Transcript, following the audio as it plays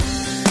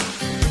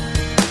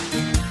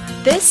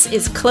This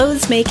is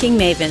Clothes Making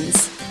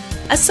Mavens,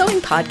 a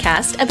sewing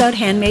podcast about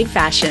handmade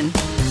fashion.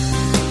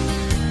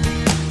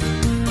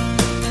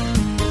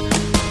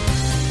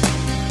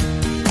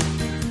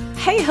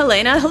 Hey,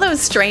 Helena. Hello,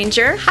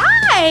 stranger.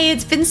 Hi,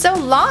 it's been so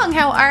long.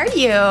 How are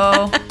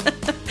you?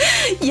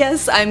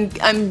 Yes,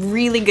 I'm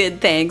really good,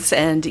 thanks.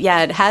 And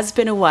yeah, it has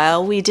been a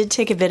while. We did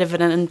take a bit of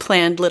an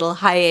unplanned little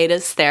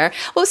hiatus there.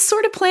 Well,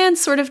 sort of planned,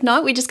 sort of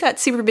not. We just got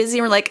super busy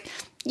and we're like,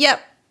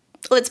 yep,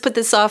 let's put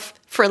this off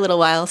for a little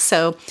while.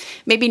 So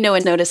maybe no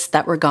one noticed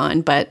that we're gone,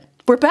 but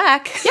we're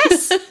back.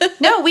 Yes.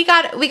 No, I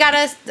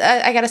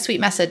got a sweet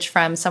message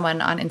from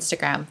someone on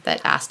Instagram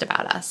that asked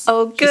about us.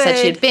 Oh, good. She said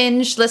she had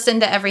binged,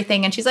 listened to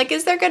everything, and she's like,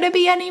 is there going to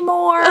be any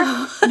more?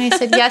 And I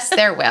said, yes,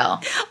 there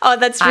will. Oh,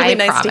 that's really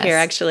nice promise. to hear,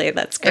 actually.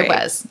 That's great. It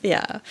was.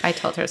 Yeah. I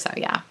told her so,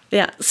 yeah.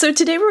 Yeah. So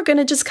today we're going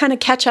to just kind of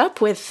catch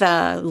up with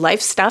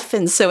life stuff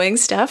and sewing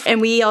stuff. And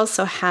we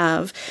also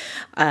have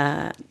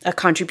a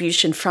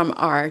contribution from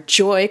our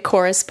Joy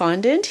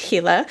correspondent,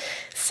 Hila.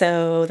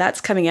 So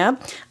that's coming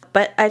up.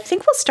 But I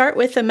think we'll start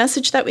with a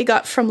message that we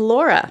got from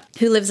Laura,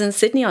 who lives in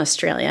Sydney,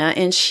 Australia.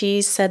 And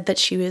she said that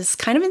she was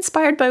kind of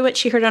inspired by what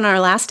she heard on our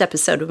last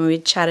episode when we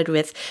chatted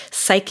with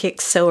psychic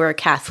sewer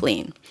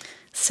Kathleen.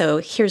 So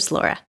here's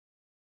Laura.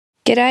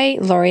 G'day,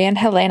 Laurie and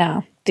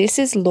Helena. This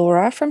is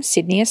Laura from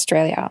Sydney,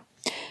 Australia.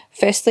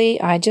 Firstly,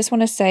 I just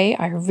want to say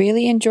I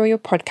really enjoy your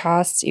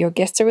podcasts. Your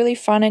guests are really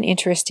fun and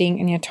interesting,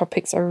 and your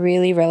topics are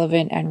really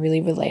relevant and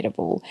really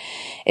relatable,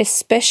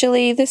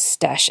 especially the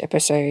stash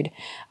episode.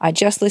 I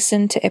just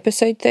listened to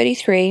episode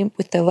 33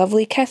 with the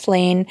lovely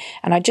Kathleen,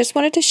 and I just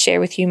wanted to share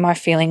with you my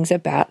feelings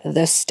about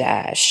the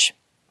stash.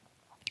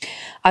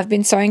 I've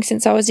been sewing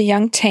since I was a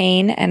young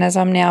teen, and as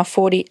I'm now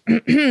 40,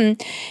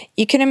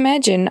 you can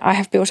imagine I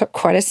have built up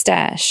quite a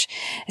stash,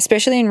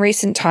 especially in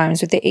recent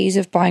times with the ease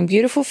of buying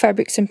beautiful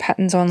fabrics and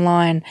patterns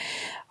online.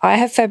 I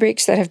have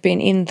fabrics that have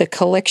been in the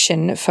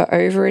collection for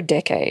over a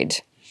decade.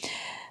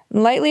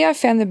 Lately, I've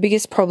found the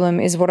biggest problem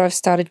is what I've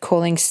started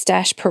calling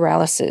stash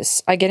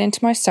paralysis. I get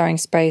into my sewing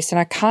space and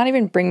I can't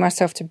even bring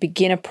myself to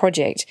begin a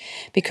project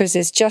because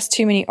there's just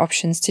too many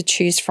options to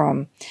choose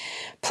from.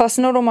 Plus,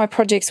 not all my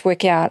projects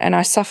work out and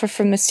I suffer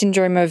from the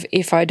syndrome of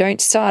if I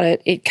don't start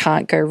it, it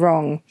can't go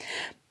wrong.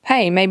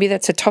 Hey, maybe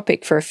that's a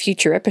topic for a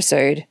future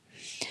episode.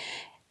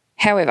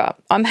 However,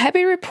 I'm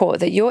happy to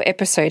report that your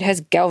episode has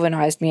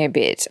galvanized me a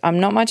bit. I'm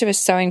not much of a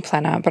sewing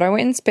planner, but I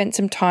went and spent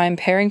some time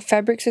pairing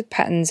fabrics with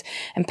patterns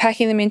and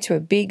packing them into a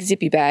big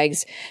zippy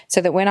bags so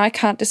that when I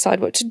can't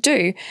decide what to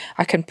do,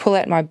 I can pull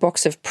out my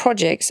box of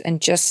projects and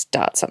just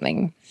start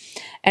something.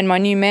 And my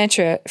new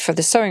mantra for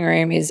the sewing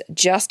room is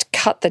just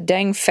cut the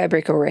dang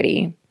fabric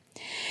already.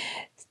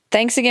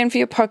 Thanks again for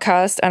your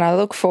podcast, and I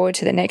look forward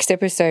to the next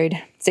episode.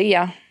 See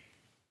ya.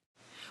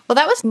 Well,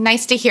 that was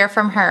nice to hear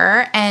from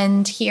her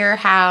and hear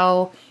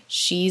how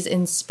she's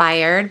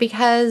inspired,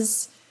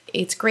 because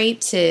it's great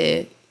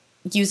to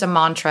use a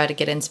mantra to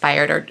get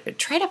inspired or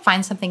try to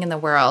find something in the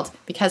world,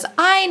 because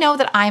I know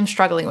that I'm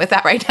struggling with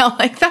that right now.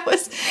 Like that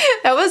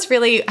was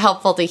really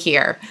helpful to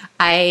hear.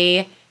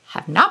 I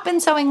have not been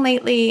sewing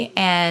lately,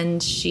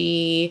 and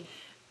she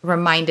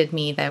reminded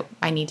me that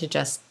I need to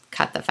just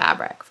cut the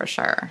fabric for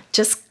sure.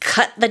 Just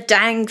cut the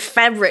dang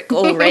fabric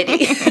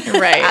already.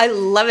 Right. I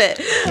love it.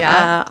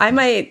 Yeah. I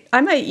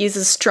might use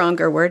a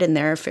stronger word in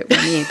there if it were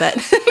me, but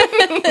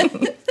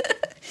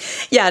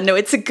yeah, no,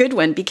 it's a good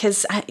one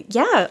because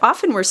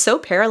often we're so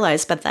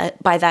paralyzed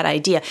by that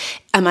idea.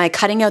 Am I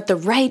cutting out the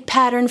right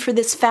pattern for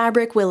this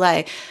fabric? Will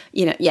I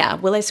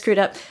screw it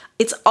up?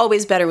 It's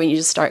always better when you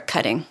just start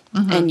cutting,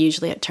 and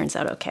usually it turns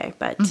out okay.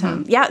 But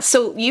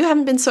so you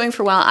haven't been sewing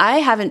for a while. I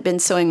haven't been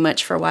sewing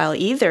much for a while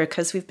either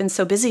because we've been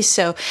so busy.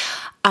 So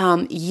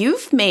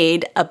you've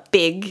made a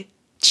big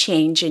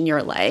change in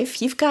your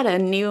life. You've got a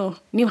new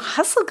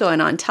hustle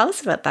going on. Tell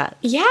us about that.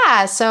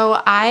 Yeah,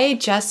 so I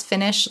just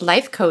finished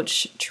life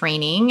coach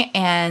training,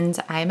 and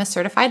I'm a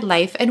certified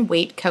life and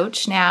weight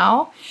coach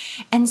now.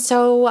 And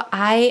so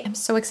I am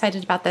so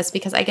excited about this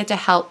because I get to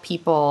help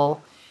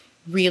people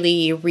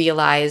really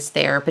realize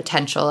their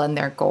potential and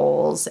their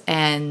goals.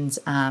 And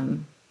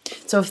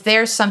so if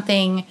there's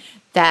something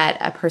that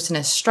a person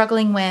is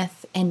struggling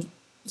with, and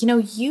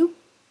you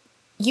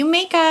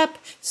make up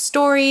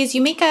stories,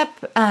 you make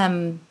up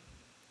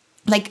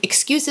like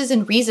excuses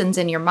and reasons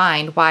in your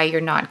mind why you're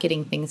not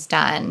getting things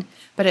done.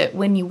 But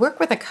when you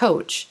work with a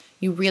coach,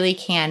 you really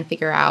can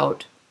figure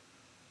out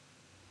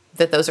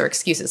that those are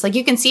excuses. Like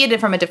you can see it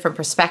from a different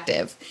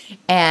perspective,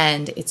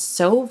 and it's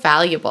so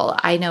valuable.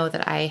 I know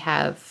that I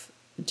have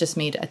just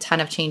made a ton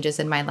of changes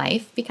in my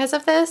life because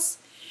of this.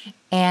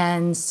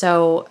 And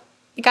so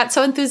I got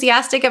so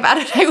enthusiastic about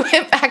it. I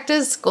went back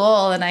to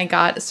school and I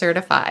got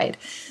certified.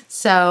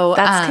 So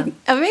that's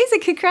amazing.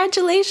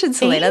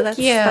 Congratulations, Helena. Thank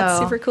you. That's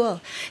super cool.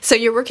 So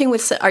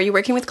are you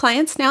working with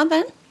clients now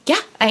then?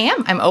 Yeah, I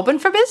am. I'm open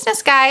for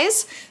business,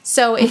 guys.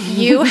 So if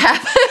you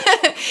have,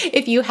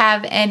 if you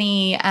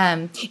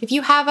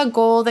have a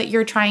goal that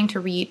you're trying to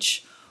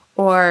reach,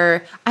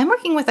 Or I'm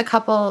working with a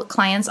couple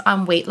clients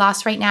on weight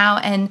loss right now.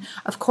 And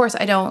of course,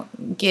 I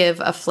don't give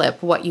a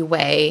flip what you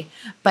weigh,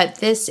 but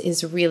this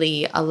is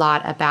really a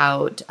lot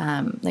about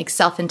like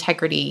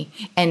self-integrity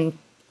and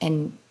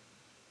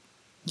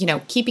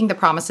keeping the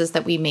promises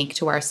that we make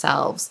to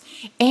ourselves.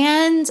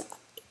 And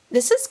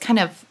this is kind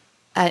of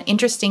an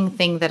interesting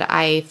thing that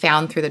I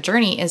found through the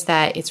journey is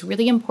that it's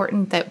really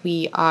important that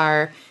we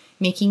are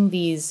making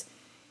these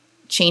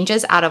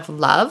changes out of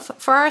love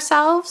for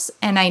ourselves.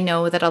 And I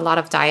know that a lot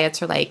of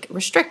diets are like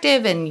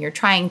restrictive and you're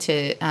trying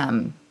to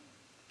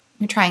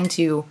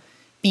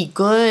be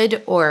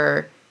good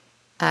or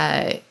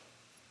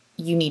you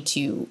need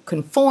to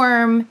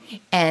conform.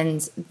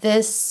 And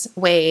this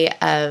way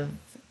of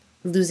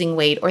losing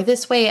weight or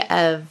this way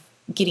of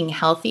getting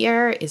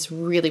healthier is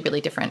really,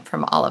 really different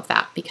from all of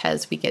that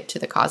because we get to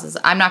the causes.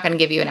 I'm not going to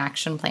give you an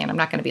action plan. I'm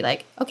not going to be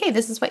like, okay,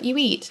 this is what you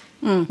eat.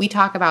 We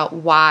talk about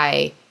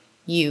why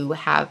you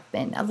have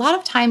been. A lot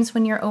of times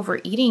when you're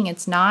overeating,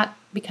 it's not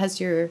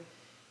because you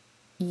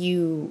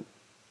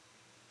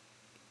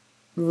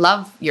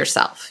love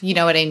yourself. You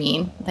know what I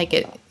mean?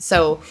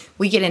 So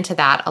we get into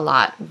that a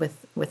lot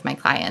with my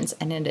clients,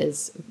 and it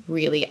is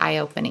really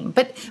eye-opening.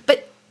 But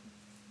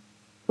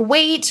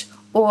weight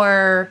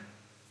or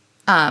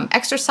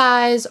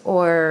exercise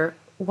or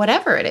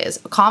whatever it is,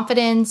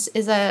 confidence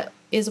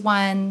is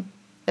one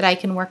that I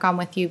can work on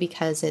with you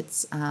because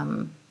it's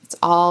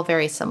all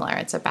very similar.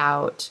 It's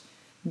about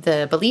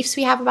the beliefs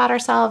we have about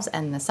ourselves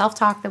and the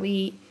self-talk that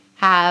we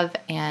have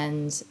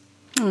and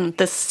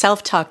the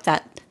self-talk,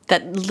 that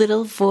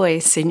little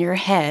voice in your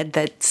head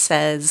that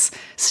says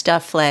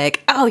stuff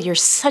like, oh, you're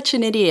such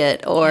an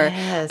idiot, or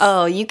yes.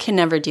 Oh, you can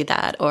never do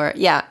that, or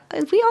yeah,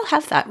 we all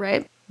have that,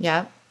 right?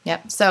 Yeah.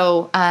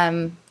 So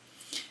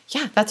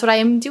that's what I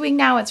am doing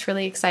now. It's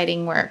really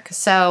exciting work.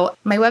 So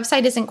my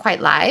website isn't quite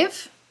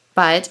live,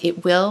 but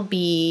it will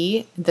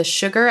be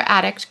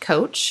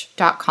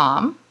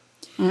thesugaraddictcoach.com.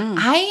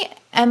 I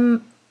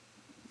am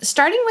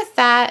starting with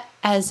that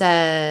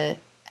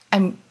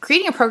I'm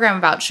creating a program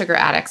about sugar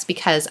addicts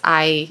because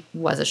I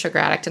was a sugar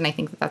addict, and I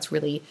think that that's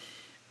really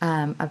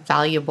a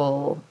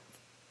valuable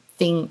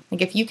thing.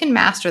 Like if you can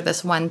master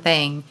this one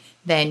thing,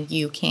 then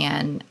you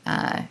can,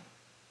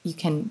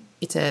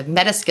 it's a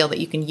meta skill that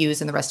you can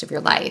use in the rest of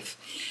your life.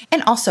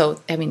 And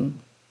also, I mean,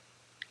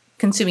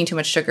 consuming too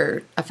much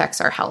sugar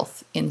affects our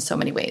health in so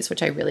many ways,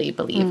 which I really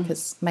believe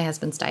because my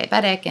husband's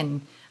diabetic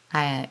and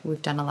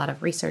we've done a lot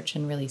of research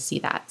and really see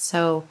that.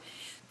 So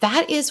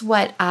that is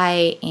what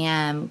I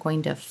am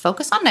going to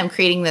focus on. I'm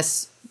creating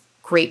this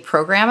great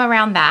program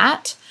around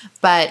that,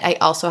 but I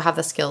also have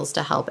the skills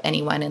to help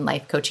anyone in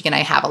life coaching. And I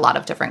have a lot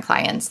of different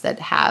clients that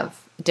have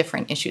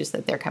different issues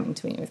that they're coming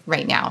to me with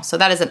right now. So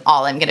that isn't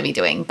all I'm going to be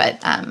doing, but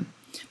I'm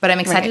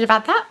excited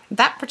about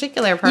that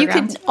particular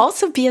program. You could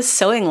also be a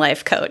sewing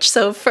life coach.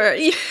 So for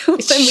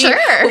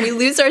when we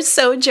lose our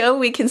sojo,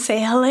 we can say,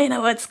 Helena,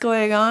 what's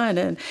going on?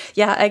 And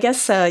yeah, I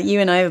guess you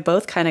and I have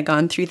both kind of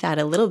gone through that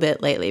a little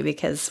bit lately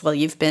because, well,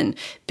 you've been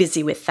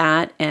busy with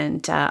that.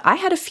 And I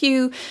had a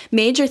few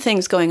major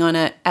things going on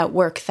at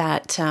work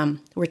that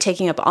were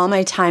taking up all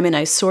my time. And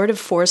I sort of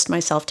forced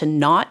myself to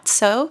not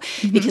sew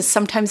because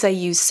sometimes I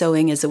use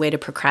sewing as a way to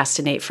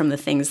procrastinate from the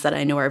things that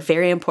I know are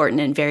very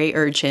important and very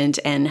urgent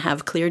and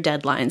have clear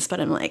deadlines, but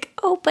I'm like,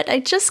 oh, but I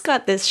just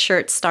got this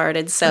shirt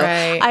started, so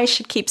I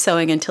should keep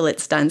sewing until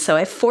it's done. So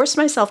I forced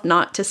myself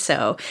not to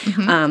sew,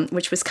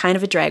 which was kind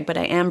of a drag, but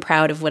I am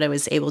proud of what I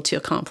was able to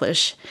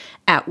accomplish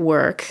at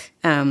work.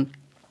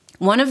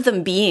 One of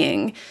them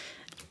being,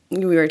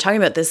 we were talking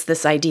about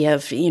this idea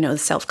of,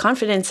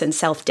 self-confidence and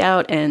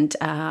self-doubt. And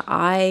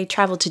I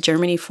traveled to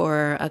Germany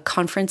for a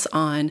conference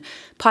on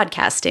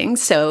podcasting.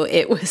 So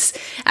it was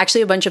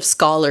actually a bunch of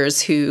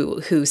scholars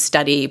who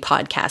study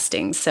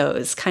podcasting. So it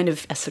was kind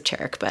of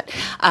esoteric, but,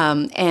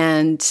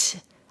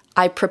 and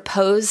I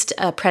proposed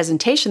a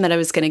presentation that I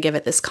was going to give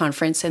at this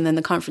conference, and then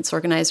the conference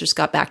organizers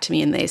got back to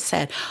me and they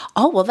said,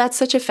 oh, well, that's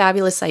such a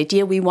fabulous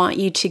idea. We want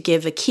you to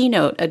give a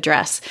keynote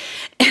address.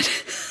 And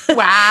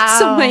wow.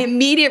 So my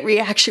immediate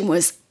reaction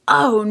was,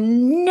 oh,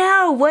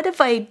 no, what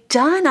have I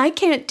done? I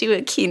can't do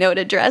a keynote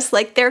address.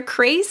 Like, they're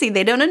crazy.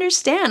 They don't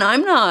understand.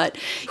 I'm not.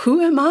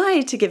 Who am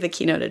I to give a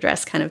keynote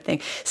address kind of thing?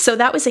 So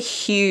that was a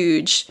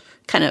huge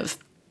kind of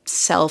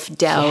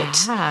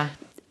self-doubt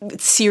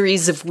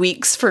series of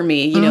weeks for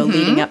me,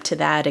 leading up to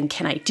that. And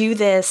can I do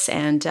this?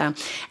 And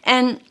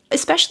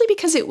especially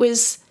because it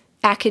was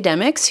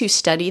academics who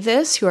study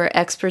this, who are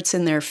experts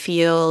in their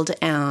field.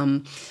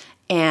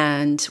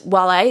 And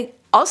while I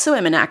also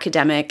am an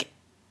academic,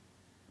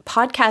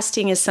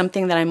 podcasting is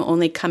something that I'm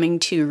only coming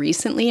to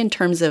recently in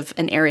terms of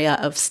an area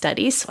of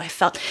study. So I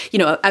felt,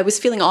 I was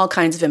feeling all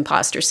kinds of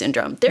imposter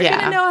syndrome. They're going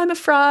to know I'm a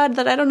fraud,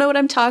 that I don't know what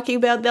I'm talking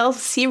about. They'll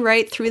see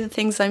right through the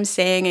things I'm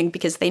saying, and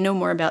because they know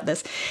more about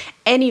this.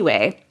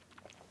 Anyway,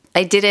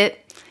 I did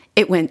it.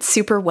 It went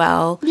super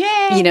well.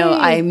 Yay!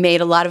 I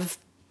made a lot of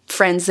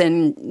friends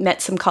and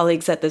met some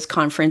colleagues at this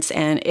conference,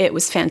 and it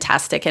was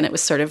fantastic. And it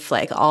was sort of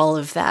like all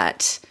of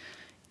that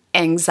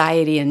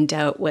anxiety and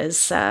doubt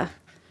was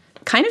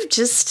kind of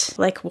just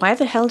like, why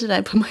the hell did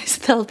I put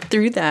myself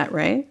through that,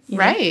 right?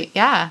 Right,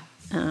 yeah.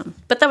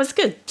 But that was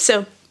good.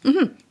 So,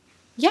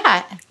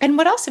 Yeah. And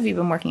what else have you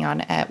been working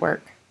on at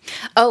work?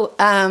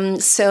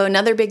 So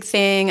another big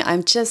thing,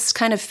 I'm just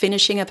kind of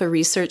finishing up a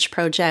research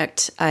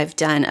project I've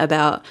done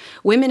about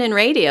women in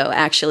radio,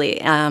 actually.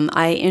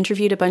 I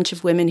interviewed a bunch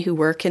of women who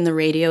work in the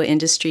radio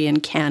industry in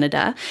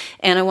Canada,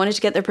 and I wanted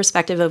to get their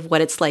perspective of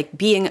what it's like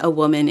being a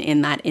woman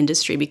in that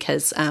industry,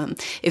 because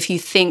if you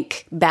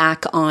think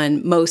back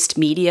on most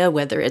media,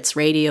 whether it's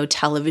radio,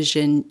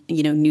 television,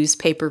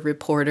 newspaper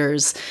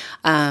reporters,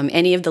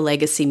 any of the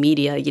legacy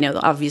media,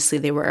 obviously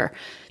they were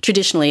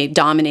traditionally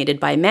dominated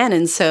by men,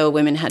 and so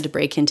women had to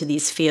break into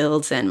these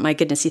fields. And my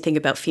goodness, you think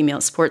about female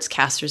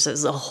sportscasters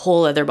as a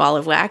whole other ball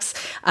of wax.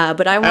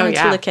 But I wanted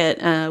to look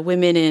at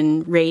women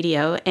in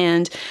radio,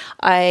 and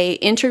I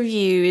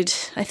interviewed,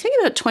 I think,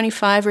 about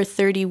 25 or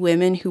 30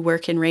 women who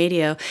work in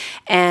radio,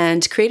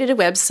 and created a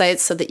website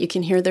so that you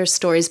can hear their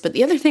stories. But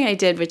the other thing I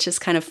did, which is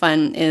kind of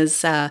fun,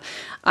 is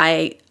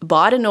I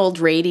bought an old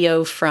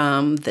radio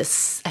from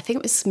this, I think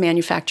it was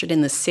manufactured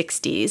in the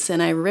 60s,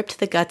 and I ripped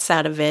the guts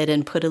out of it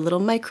and put a little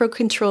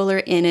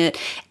microcontroller in it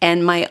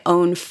and my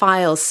own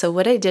files. So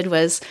what I did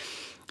was,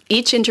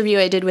 each interview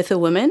I did with a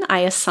woman, I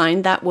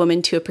assigned that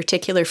woman to a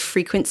particular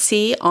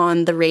frequency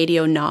on the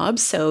radio knob.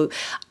 So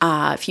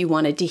if you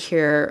wanted to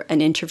hear an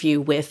interview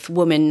with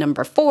woman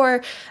number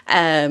 4,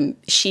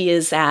 she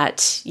is at,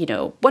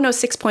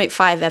 106.5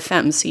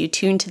 FM. So you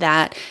tune to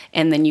that,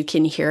 and then you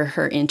can hear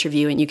her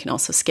interview, and you can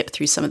also skip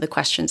through some of the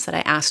questions that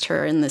I asked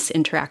her in this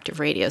interactive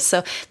radio.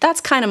 So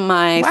that's kind of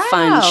my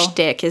fun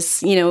shtick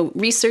is,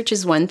 research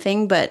is one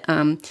thing, but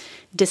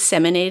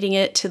disseminating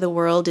it to the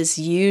world is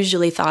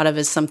usually thought of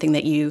as something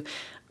that you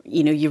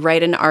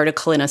write an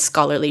article in a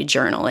scholarly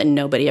journal and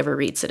nobody ever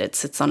reads it. It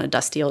sits on a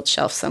dusty old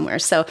shelf somewhere.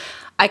 So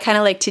I kind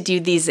of like to do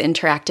these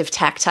interactive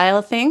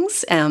tactile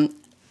things.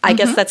 I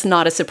guess that's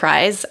not a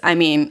surprise. I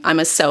mean, I'm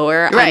a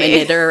sewer, I'm a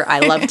knitter,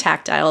 I love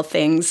tactile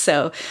things.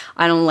 So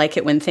I don't like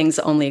it when things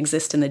only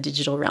exist in the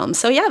digital realm.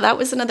 So yeah, that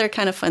was another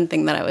kind of fun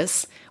thing that I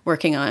was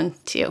working on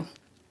too.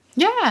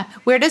 Yeah.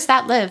 Where does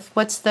that live?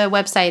 What's the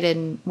website,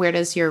 and where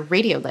does your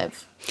radio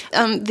live?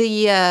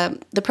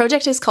 The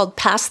project is called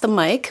Pass the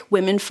Mic,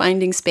 Women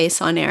Finding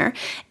Space on Air.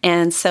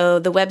 And so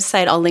the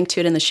website, I'll link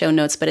to it in the show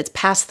notes, but it's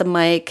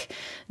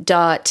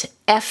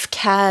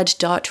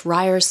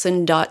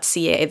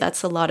passthemic.fcad.ryerson.ca.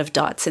 That's a lot of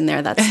dots in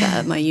there.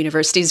 That's my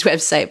university's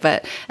website,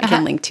 but I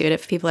can link to it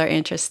if people are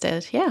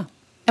interested. Yeah.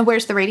 And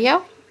where's the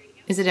radio?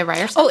 Is it at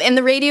Ryerson? Oh, and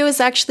the radio is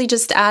actually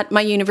just at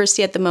my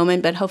university at the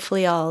moment, but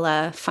hopefully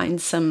I'll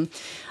find some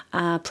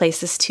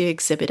places to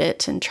exhibit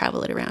it and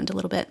travel it around a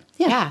little bit.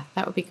 Yeah,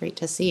 that would be great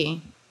to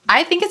see.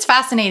 I think it's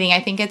fascinating. I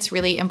think it's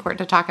really important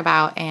to talk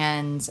about,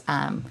 and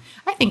I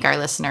think our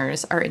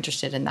listeners are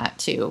interested in that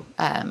too.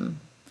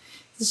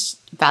 It's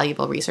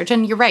valuable research.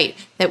 And you're right,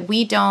 that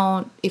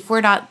if we're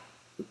not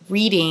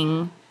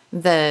reading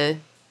the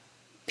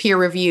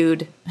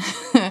peer-reviewed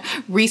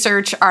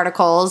research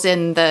articles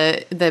in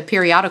the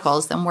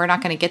periodicals, then we're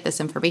not going to get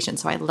this information.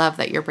 So I love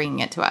that you're bringing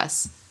it to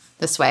us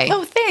this way.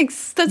 Oh,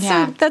 thanks.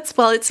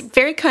 It's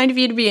very kind of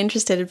you to be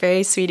interested, and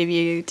very sweet of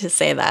you to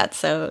say that.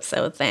 So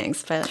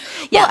thanks. But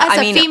yeah, as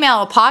a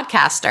female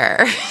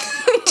podcaster.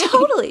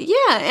 Totally.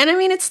 Yeah. And I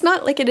mean, it's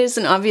not like it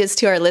isn't obvious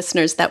to our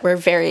listeners that we're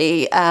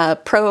very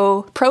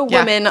pro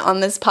women on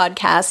this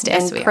podcast,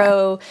 and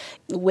pro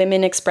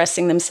women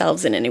expressing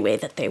themselves in any way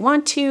that they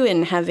want to,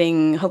 and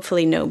having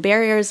hopefully no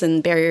barriers,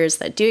 and barriers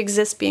that do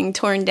exist being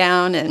torn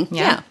down. And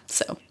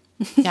so.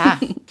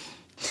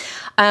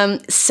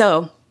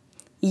 So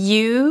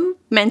you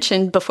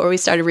mentioned before we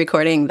started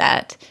recording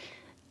that,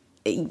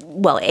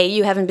 well,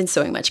 you haven't been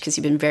sewing much because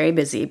you've been very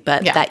busy,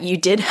 but that you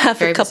did have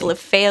a couple of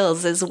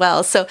fails as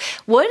well. So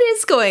what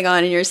is going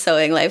on in your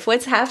sewing life?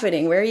 What's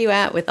happening? Where are you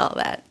at with all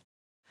that?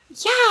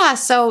 Yeah.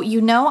 So,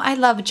 I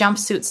love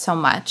jumpsuits so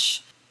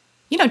much.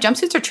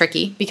 Jumpsuits are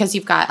tricky because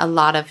you've got a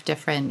lot of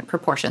different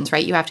proportions,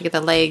 right? You have to get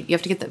the leg,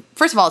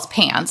 first of all, it's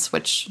pants,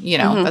 which,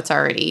 that's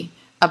already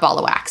a ball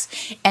of wax.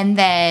 And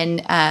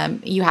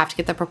then you have to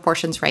get the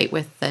proportions right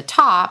with the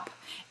top.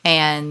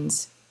 And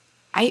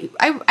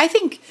I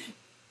think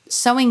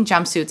sewing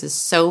jumpsuits is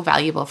so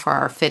valuable for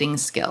our fitting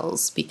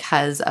skills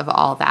because of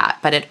all that.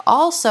 But it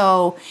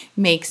also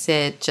makes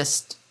it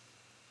just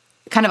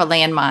kind of a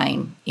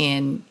landmine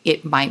in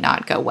it might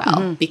not go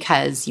well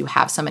because you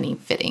have so many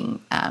fitting,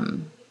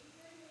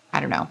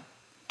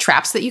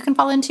 traps that you can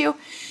fall into.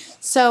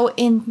 So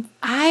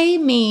I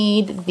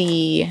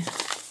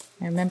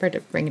remember to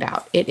bring it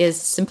out. It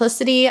is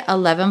Simplicity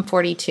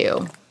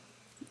 1142.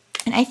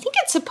 And I think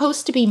it's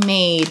supposed to be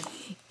made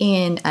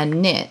in a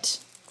knit.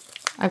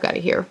 I've got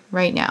it here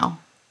right now.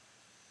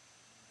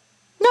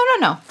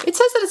 No. It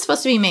says that it's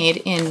supposed to be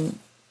made in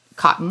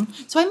cotton.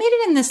 So I made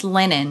it in this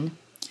linen,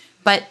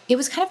 but it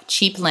was kind of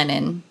cheap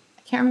linen.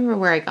 I can't remember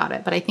where I got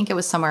it, but I think it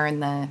was somewhere in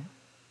the,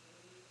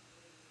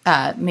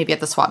 maybe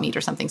at the swap meet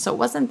or something. So it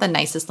wasn't the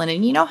nicest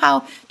linen. You know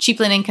how cheap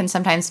linen can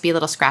sometimes be a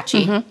little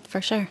scratchy? For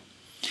sure.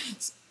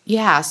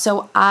 Yeah.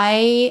 So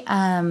I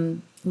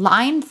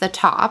lined the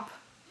top,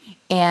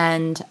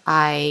 And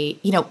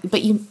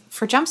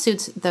for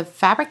jumpsuits, the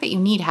fabric that you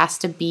need has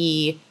to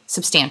be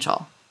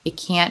substantial. It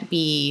can't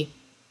be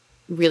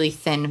really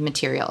thin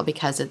material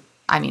because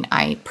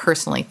I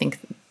personally think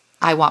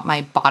I want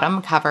my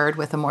bottom covered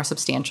with a more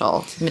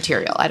substantial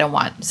material. I don't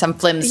want some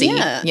flimsy,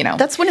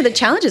 That's one of the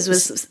challenges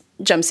with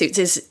jumpsuits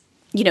is,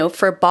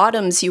 for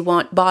bottoms, you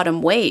want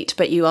bottom weight,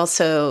 but you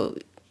also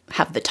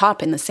have the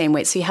top in the same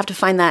weight. So you have to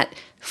find that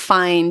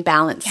fine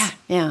balance.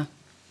 Yeah.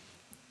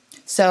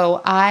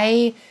 So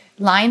I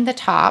lined the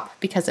top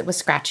because it was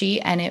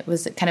scratchy and it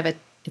was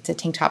it's a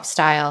tank top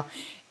style,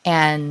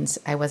 and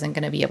I wasn't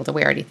going to be able to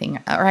wear anything,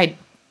 or I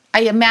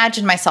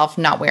imagined myself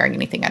not wearing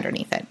anything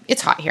underneath it.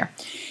 It's hot here.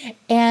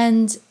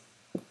 And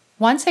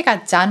once I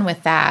got done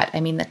with that,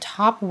 the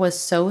top was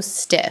so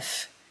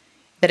stiff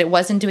that it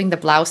wasn't doing the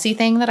blousey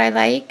thing that I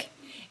like.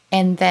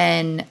 And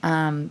then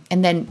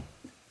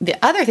the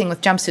other thing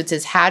with jumpsuits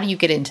is, how do you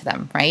get into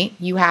them, right?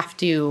 You have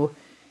to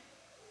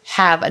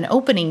have an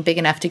opening big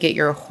enough to get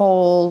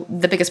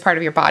the biggest part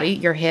of your body,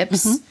 your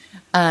hips,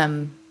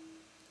 and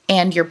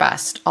your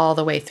bust all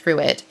the way through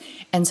it.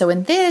 And so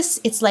in this,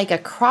 it's like a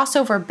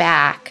crossover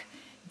back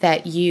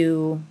that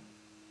you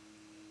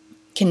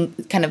can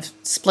kind of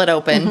split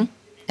open,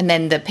 and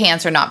then the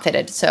pants are not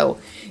fitted. So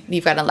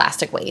you've got an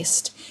elastic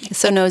waist.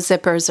 So no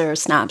zippers or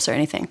snaps or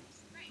anything.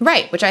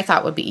 Right, which I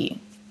thought would be,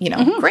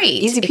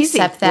 great. Easy peasy.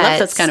 Except that, love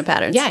those kind of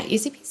patterns. Yeah,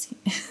 easy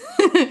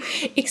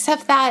peasy.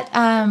 Except that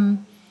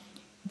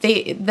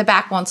the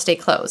back won't stay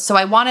closed. So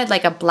I wanted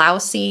like a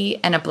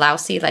blousey,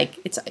 like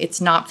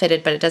it's not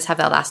fitted, but it does have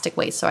the elastic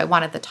waist. So I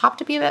wanted the top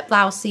to be a bit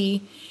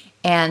blousey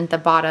and the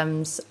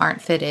bottoms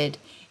aren't fitted.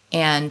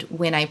 And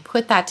when I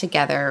put that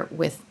together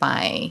with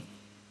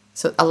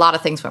so a lot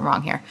of things went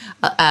wrong here.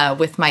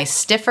 With my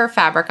stiffer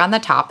fabric on the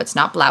top, it's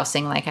not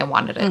blousing like I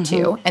wanted it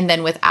to. And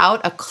then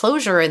without a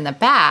closure in the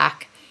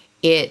back,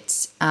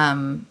 it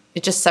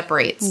just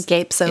separates.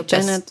 Gapes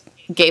open.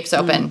 Gapes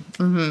open.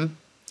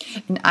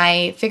 And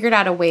I figured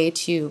out a way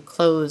to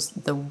close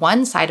the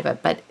one side of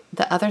it, but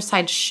the other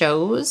side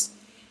shows.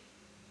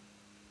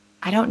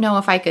 I don't know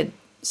if I could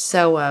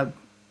sew a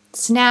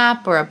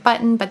snap or a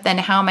button, but then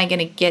how am I going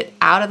to get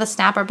out of the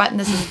snap or button?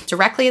 This is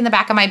directly in the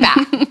back of my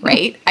back,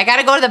 right? I got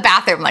to go to the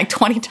bathroom like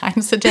 20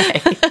 times a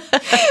day.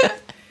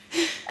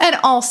 And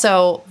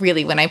also,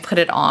 really, when I put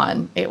it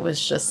on, it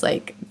was just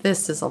like,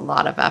 this is a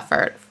lot of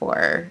effort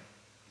for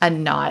a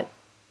not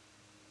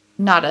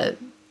a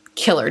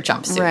killer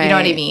jumpsuit. Right. You know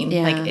what I mean?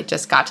 Yeah. Like, it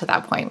just got to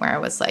that point where I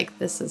was like,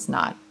 this is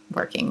not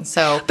working.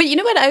 So, but you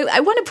know what? I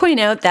want to point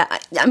out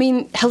that,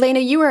 Helena,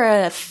 you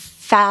are a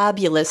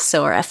fabulous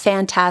sewer, a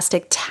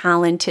fantastic,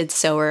 talented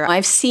sewer.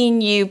 I've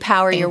seen you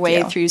power your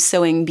way through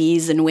sewing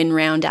bees and win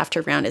round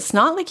after round. It's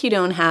not like you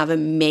don't have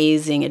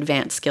amazing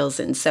advanced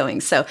skills in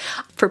sewing. So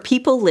for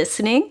people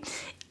listening,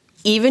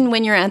 even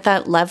when you're at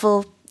that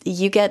level,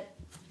 you get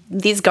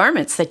these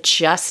garments that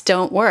just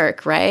don't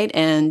work, right?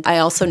 And I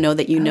also know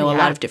that you know a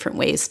lot of different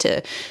ways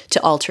to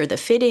alter the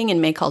fitting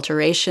and make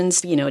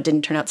alterations. It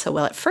didn't turn out so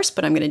well at first,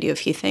 but I'm going to do a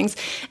few things.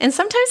 And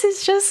sometimes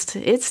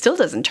it still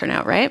doesn't turn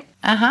out right.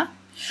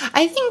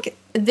 I think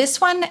this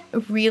one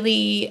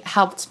really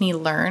helped me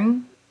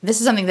learn.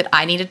 This is something that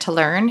I needed to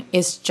learn,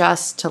 is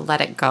just to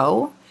let it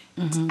go.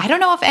 I don't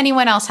know if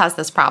anyone else has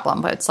this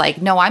problem, but it's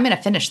like, no, I'm going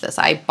to finish this.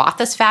 I bought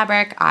this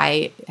fabric.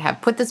 I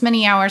have put this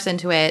many hours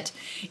into it.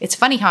 It's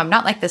funny how I'm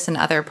not like this in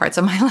other parts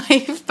of my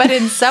life, but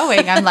in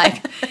sewing, I'm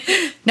like,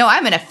 no,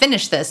 I'm going to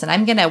finish this and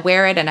I'm going to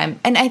wear it. And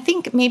I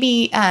think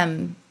maybe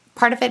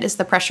part of it is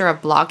the pressure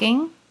of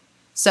blogging.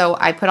 So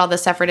I put all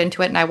this effort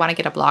into it and I want to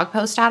get a blog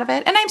post out of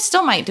it. And I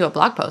still might do a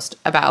blog post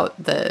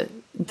about the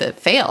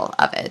fail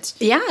of it.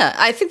 Yeah,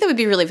 I think that would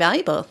be really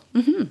valuable.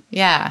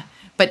 Yeah.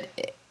 But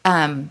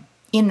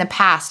in the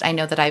past, I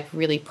know that I've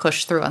really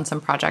pushed through on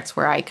some projects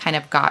where I kind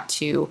of got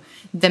to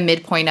the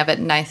midpoint of it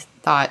and I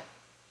thought,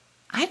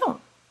 I don't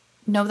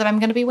know that I'm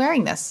going to be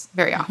wearing this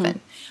very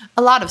often.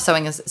 A lot of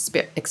sewing is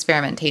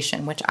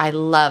experimentation, which I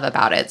love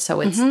about it.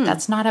 So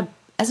that's not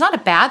a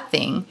bad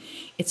thing.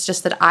 It's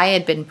just that I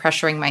had been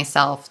pressuring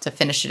myself to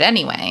finish it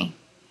anyway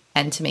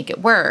and to make it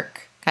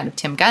work, kind of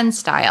Tim Gunn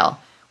style.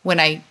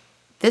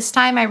 This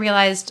time I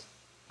realized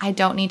I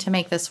don't need to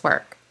make this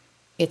work.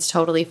 It's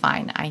totally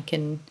fine.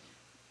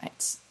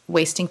 It's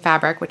wasting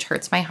fabric, which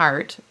hurts my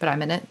heart, but I'm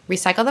going to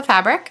recycle the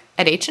fabric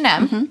at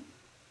H&M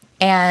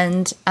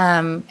and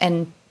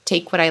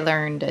take what I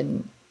learned.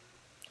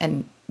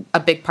 And a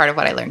big part of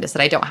what I learned is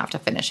that I don't have to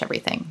finish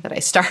everything that I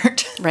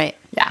start. Right.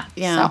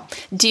 Yeah. So.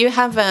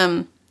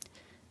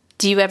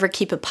 Do you ever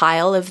keep a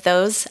pile of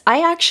those?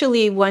 I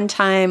actually, one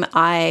time,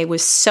 I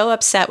was so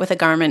upset with a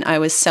garment I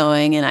was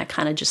sewing and I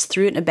kind of just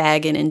threw it in a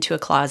bag and into a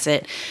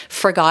closet,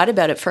 forgot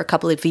about it for a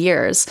couple of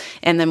years,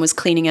 and then was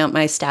cleaning out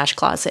my stash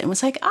closet and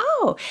was like, oh,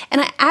 oh,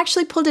 and I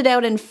actually pulled it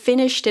out and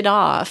finished it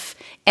off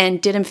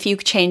and did a few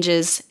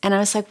changes. And I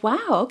was like,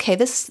 wow, okay,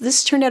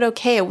 this turned out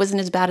okay. It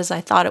wasn't as bad as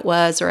I thought it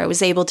was, or I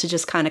was able to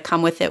just kind of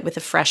come with it with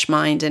a fresh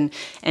mind and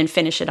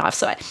finish it off.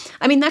 So,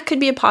 I mean, that could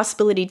be a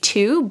possibility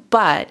too,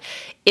 but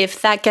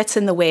if that gets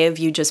in the way of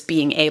you just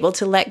being able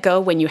to let go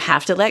when you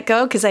have to let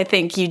go, because I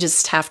think you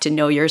just have to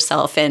know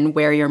yourself and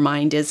where your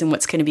mind is and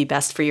what's going to be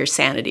best for your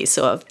sanity.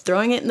 So if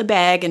throwing it in the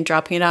bag and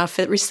dropping it off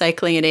at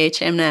recycling at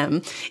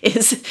H&M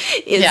is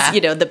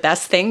the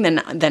best thing,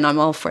 then I'm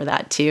all for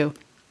that too.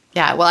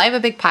 Yeah, well, I have a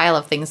big pile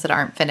of things that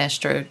aren't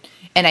finished, and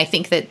I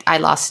think that I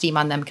lost steam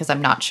on them because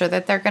I'm not sure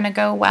that they're going to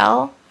go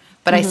well.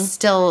 But I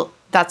still,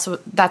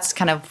 that's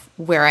kind of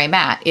where I'm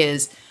at,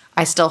 is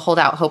I still hold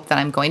out hope that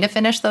I'm going to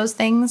finish those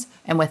things.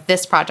 And with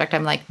this project,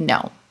 I'm like,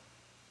 no,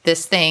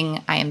 this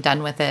thing, I am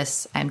done with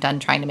this. I'm done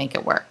trying to make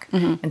it work.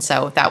 And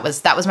so that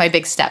was my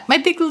big step, my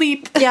big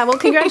leap. Yeah, well,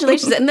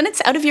 congratulations. And then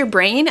it's out of your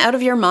brain, out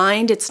of your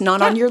mind. It's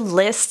not on your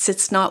lists.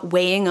 It's not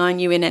weighing on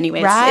you in any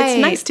way. Right.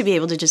 It's nice to be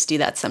able to just do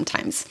that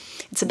sometimes.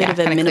 It's a bit of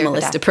a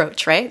minimalist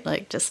approach, right?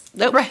 Like just,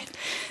 nope, right.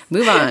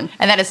 Move on.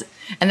 And that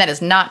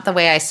is not the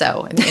way I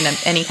sew in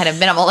any kind of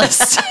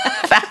minimalist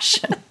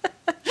fashion.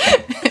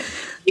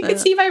 You can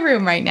see my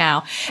room right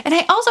now. And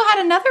I also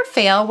had another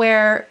fail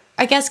where,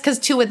 I guess because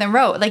 2 in a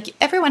row, like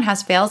everyone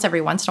has fails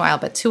every once in a while,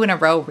 but 2 in a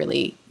row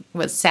really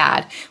was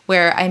sad,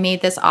 where I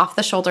made this off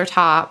the shoulder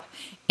top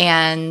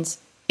and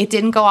it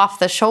didn't go off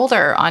the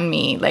shoulder on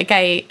me. Like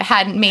I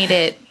hadn't made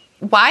it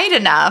wide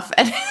enough.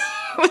 And it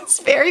was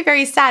very,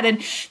 very sad. And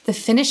the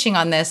finishing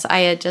on this, I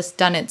had just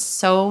done it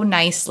so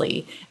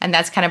nicely. And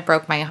that's kind of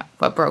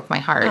what broke my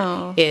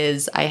heart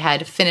is I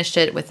had finished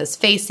it with this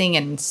facing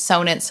and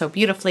sewn it so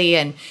beautifully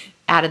and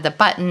added the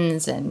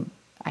buttons, and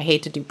I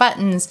hate to do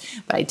buttons,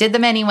 but I did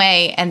them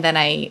anyway. And then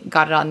I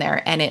got it on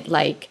there and it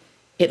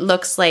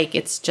looks like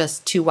it's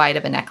just too wide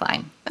of a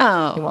neckline.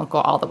 Oh. It won't go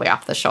all the way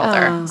off the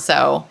shoulder. Oh.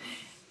 So,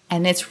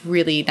 and it's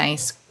really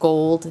nice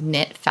gold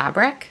knit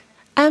fabric,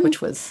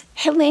 which was...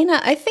 Helena,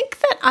 I think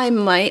that I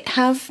might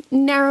have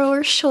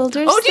narrower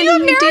shoulders. Oh, do you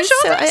have narrow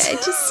shoulders? So I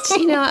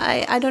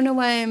just, I don't know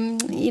why I'm,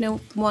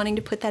 wanting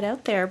to put that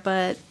out there,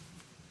 but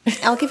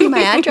I'll give you my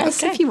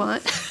address if you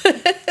want.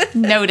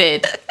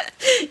 Noted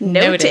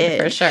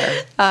for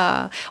sure.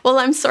 Well,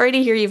 I'm sorry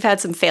to hear you've had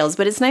some fails,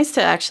 but it's nice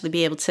to actually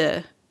be able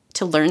to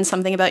learn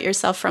something about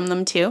yourself from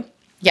them too.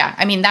 Yeah,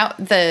 I mean that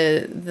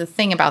the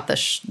thing about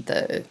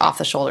the off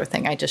the shoulder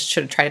thing, I just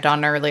should have tried it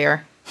on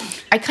earlier.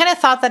 I kind of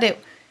thought that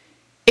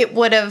it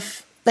would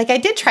have, like I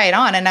did try it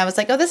on and I was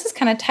like, oh, this is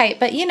kind of tight,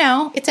 but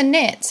it's a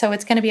knit, so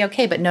it's going to be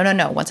okay. But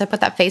no. Once I put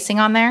that facing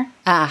on there,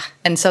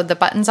 and so the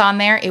buttons on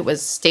there, it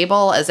was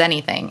stable as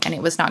anything, and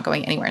it was not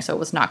going anywhere. So it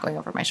was not going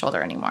over my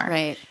shoulder anymore.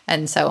 Right.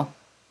 And so,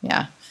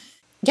 yeah.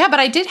 But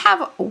I did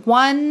have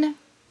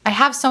I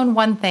have sewn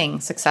one thing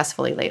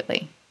successfully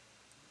lately,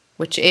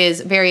 which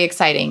is very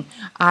exciting.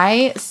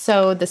 I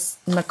sewed this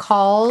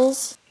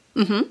McCall's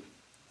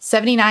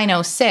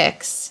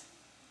 7906,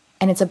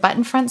 and it's a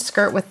button front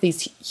skirt with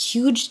these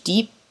huge,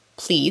 deep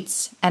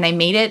pleats, and I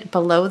made it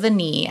below the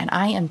knee, and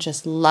I am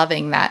just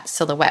loving that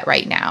silhouette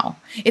right now.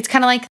 It's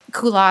kind of like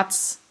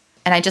culottes,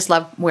 and I just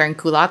love wearing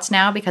culottes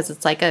now because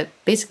it's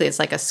basically it's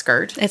like a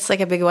skirt. It's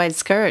like a big wide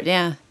skirt,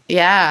 yeah.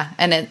 Yeah,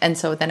 and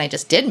so then I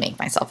just did make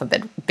myself a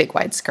big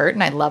wide skirt,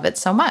 and I love it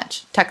so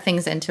much. Tuck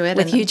things into it.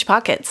 With huge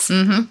pockets.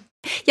 Mm-hmm.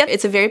 Yep,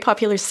 it's a very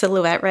popular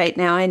silhouette right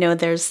now. I know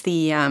there's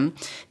the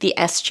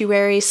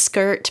estuary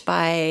skirt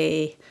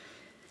by...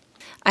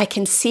 I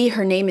can see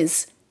her name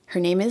is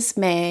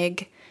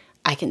Meg.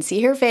 I can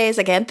see her face.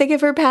 I can't think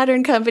of her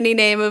pattern company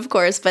name, of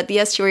course, but the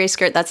estuary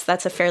skirt,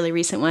 that's a fairly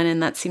recent one,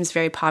 and that seems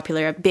very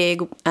popular. A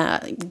big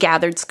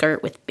gathered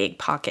skirt with big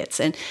pockets,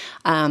 and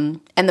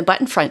the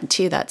button front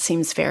too. That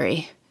seems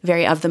very,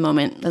 very of the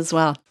moment as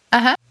well.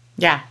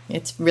 Yeah,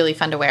 it's really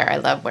fun to wear. I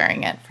love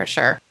wearing it for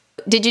sure.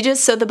 Did you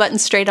just sew the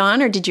buttons straight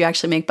on, or did you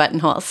actually make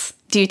buttonholes?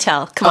 Do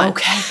tell. Come on.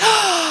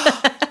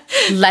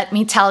 Okay. Let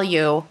me tell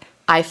you.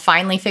 I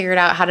finally figured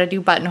out how to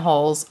do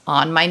buttonholes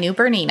on my new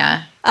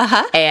Bernina,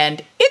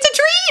 and it's a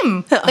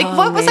dream.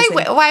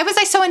 Why was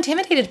I so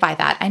intimidated by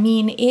that? I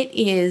mean,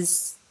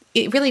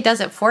 it really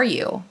does it for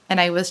you. And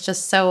I was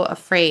just so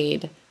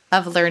afraid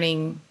of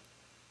learning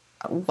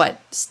what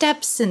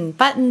steps and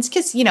buttons,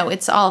 because,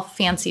 it's all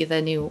fancy.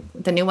 The new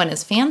one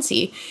is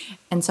fancy.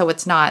 And so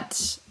it's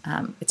not,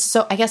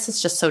 I guess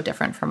it's just so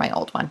different from my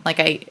old one. Like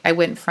I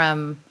went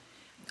from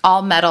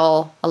all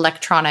metal,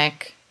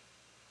 electronic,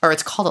 or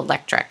it's called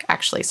electric,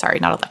 actually. Sorry,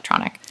 not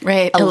electronic.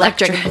 Right,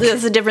 electric.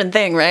 That's a different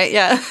thing, right?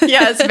 Yeah.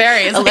 Yeah, it's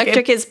very.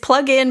 Electric is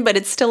plug-in, but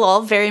it's still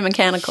all very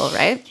mechanical,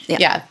 right?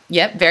 Yeah.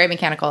 Yep, very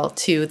mechanical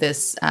to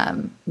this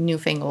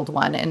newfangled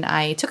one. And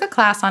I took a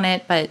class on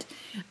it, but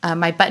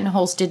my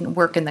buttonholes didn't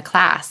work in the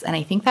class. And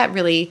I think that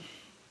really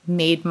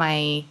made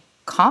my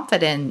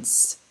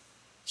confidence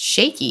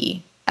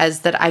shaky,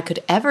 as that I could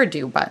ever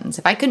do buttons.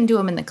 If I couldn't do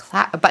them in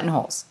the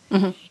buttonholes,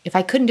 if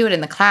I couldn't do it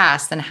in the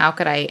class, then how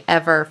could I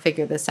ever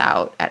figure this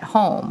out at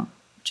home?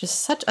 Which is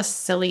such a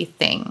silly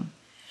thing.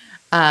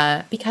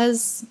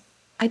 Because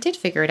I did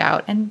figure it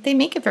out, and they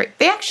make it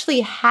they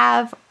actually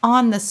have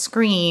on the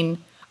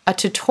screen a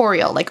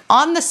tutorial, like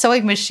on the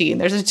sewing machine.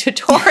 There's a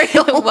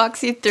tutorial It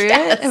walks you through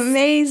it.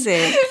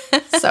 Amazing.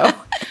 So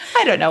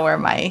I don't know where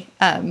my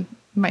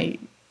my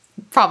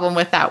problem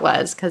with that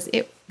was, because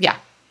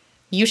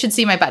you should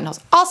see my buttonholes.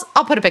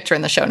 I'll put a picture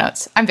in the show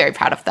notes. I'm very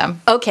proud of them.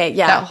 Okay,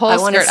 yeah. That whole I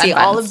want to skirt see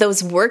all unbuttons. of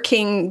those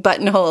working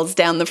buttonholes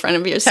down the front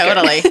of your skirt.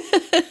 Totally.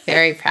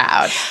 Very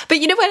proud.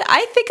 But you know what?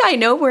 I think I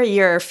know where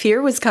your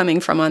fear was coming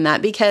from on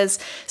that, because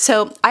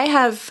so I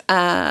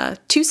have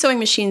 2 sewing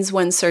machines,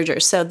 1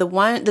 serger. So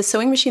the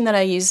sewing machine that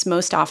I use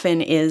most often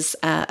is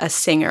a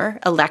Singer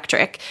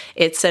electric.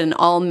 It's an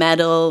all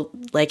metal,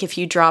 like if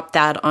you drop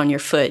that on your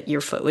foot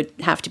would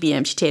have to be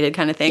amputated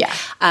kind of thing. Yeah.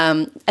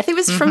 I think it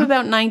was from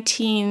about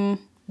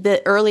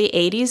the early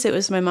 80s. It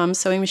was my mom's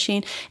sewing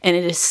machine, and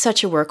it is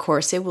such a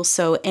workhorse. It will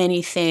sew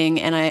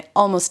anything, and I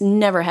almost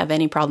never have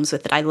any problems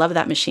with it. I love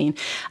that machine.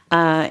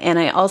 And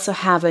I also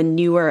have a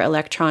newer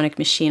electronic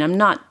machine. I'm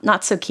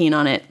not so keen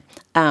on it,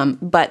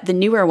 but the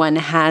newer one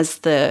has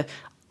the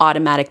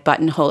automatic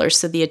buttonholer,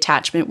 so the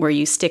attachment where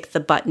you stick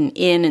the button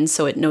in, and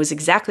so it knows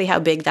exactly how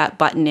big that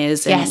button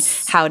is and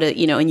how to,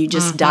 and you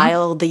just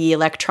dial the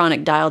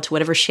electronic dial to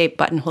whatever shape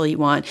buttonhole you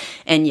want,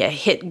 and you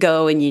hit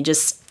go, and you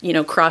just,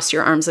 cross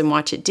your arms and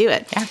watch it do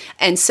it. Yeah.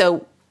 And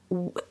so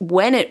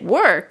when it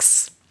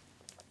works,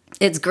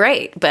 it's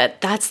great,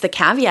 but that's the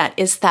caveat,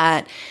 is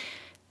that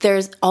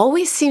there's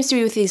always seems to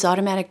be with these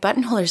automatic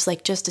buttonholers,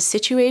 like just a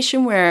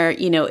situation where,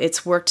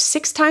 it's worked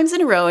 6 times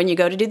in a row and you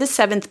go to do the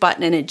 7th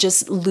button and it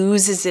just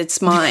loses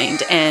its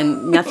mind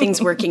and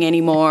nothing's working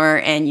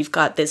anymore. And you've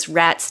got this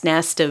rat's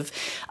nest of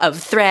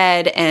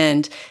thread.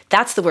 And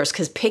that's the worst,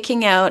 because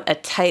picking out a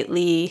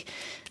tightly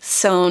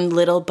sewn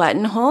little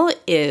buttonhole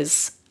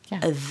is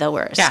the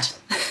worst. Yeah,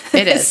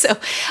 it is. So,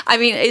 I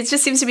mean, it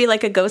just seems to be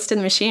like a ghost in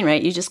the machine, right?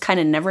 You just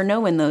kind of never know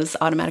when those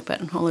automatic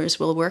buttonholers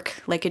will work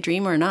like a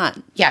dream or not.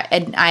 Yeah,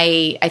 and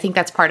I think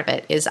that's part of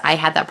it, is I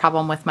had that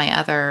problem with I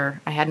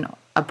had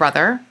a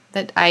brother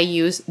that I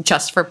used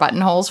just for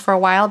buttonholes for a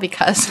while,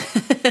 because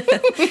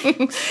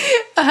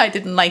I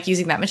didn't like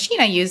using that machine.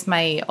 I used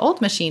my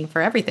old machine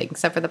for everything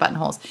except for the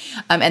buttonholes.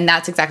 And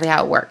that's exactly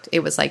how it worked.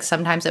 It was like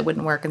sometimes it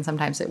wouldn't work and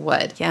sometimes it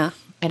would. Yeah.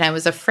 And I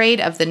was afraid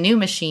of the new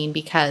machine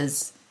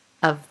because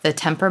of the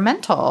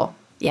temperamental.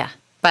 Yeah.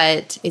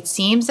 But it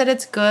seems that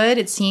it's good.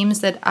 It seems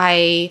that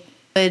I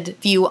would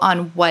view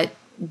on what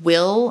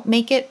will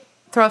make it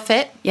throw a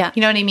fit. Yeah.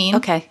 You know what I mean?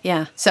 Okay.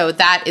 Yeah. So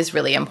that is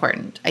really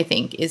important, I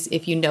think, is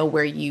if you know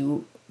where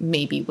you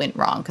maybe went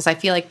wrong. Because I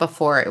feel like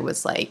before it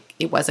was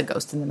a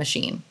ghost in the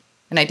machine.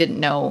 And I didn't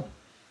know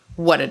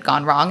what had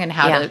gone wrong and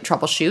how to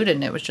troubleshoot.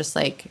 And it was just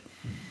like,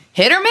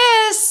 hit or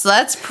miss.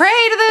 Let's pray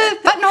to the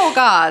buttonhole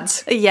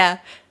gods. Yeah.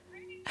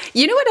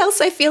 You know what else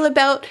I feel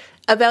about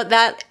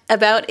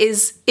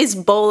is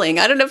bowling.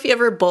 I don't know if you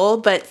ever bowl,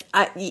 but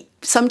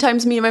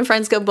sometimes me and my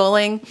friends go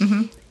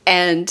bowling,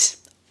 and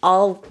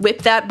I'll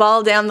whip that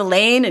ball down the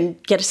lane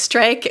and get a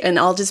strike, and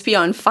I'll just be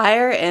on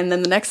fire. And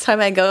then the next time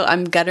I go,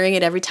 I'm guttering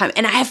it every time.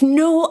 And I have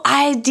no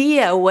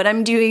idea what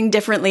I'm doing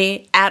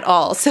differently at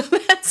all. So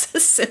that's a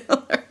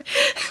similar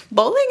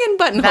bowling and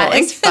buttonholing. That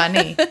is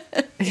funny.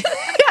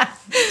 Yeah,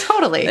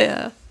 totally.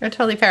 Yeah. They're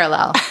totally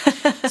parallel.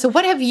 So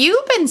what have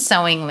you been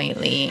sewing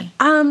lately?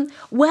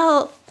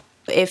 Well,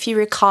 if you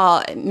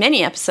recall,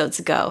 many episodes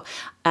ago,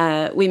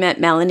 we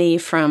met Melanie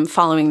from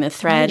Following the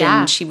Thread,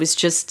 and she was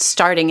just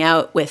starting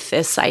out with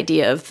this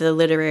idea of the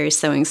literary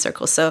sewing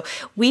circle. So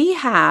we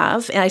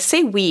have, and I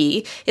say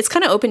we, it's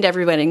kind of open to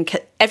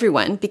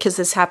everyone because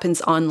this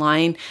happens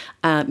online.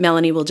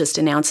 Melanie will just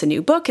announce a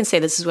new book and say,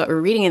 this is what we're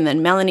reading. And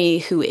then Melanie,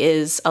 who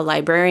is a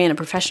librarian, a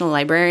professional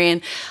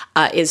librarian,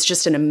 is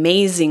just an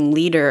amazing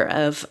leader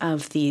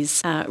of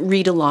these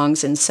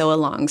read-alongs and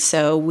sew-alongs.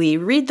 So we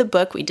read the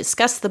book, we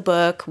discuss the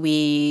book,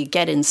 we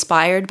get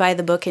inspired by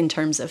the book in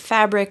terms of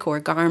fabric or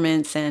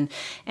garments and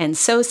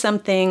sew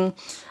something.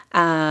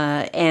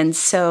 And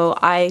so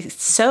I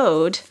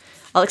sewed.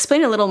 I'll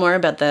explain a little more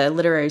about the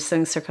literary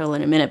sewing circle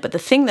in a minute, but the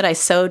thing that I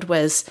sewed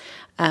was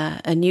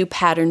a new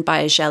pattern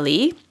by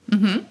Jalie.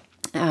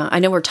 I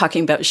know we're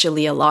talking about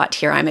Jalie a lot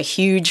here. I'm a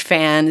huge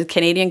fan, a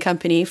Canadian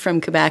company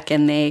from Quebec,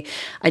 and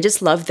I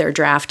just love their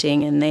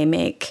drafting, and they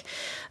make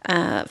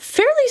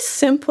fairly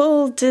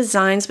simple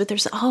designs, but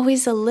there's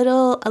always a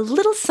little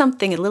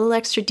something, a little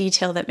extra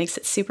detail that makes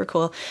it super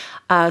cool.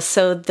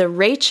 So the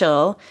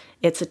Rachel,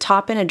 it's a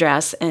top and a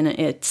dress, and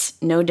it's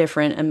no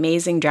different.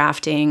 Amazing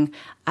drafting.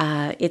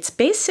 It's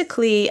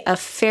basically a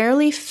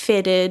fairly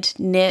fitted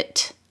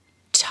knit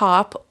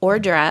top or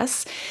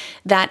dress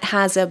that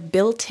has a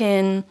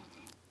built-in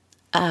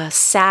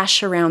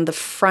sash around the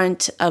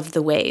front of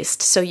the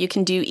waist. So you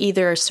can do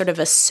either sort of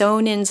a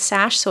sewn-in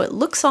sash, so it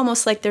looks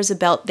almost like there's a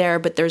belt there,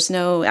 but there's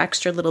no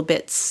extra little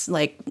bits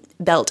like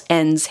belt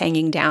ends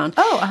hanging down.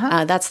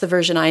 That's the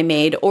version I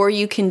made. Or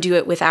you can do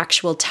it with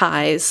actual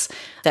ties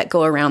that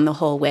go around the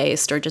whole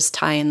waist, or just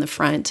tie in the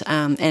front.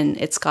 And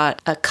it's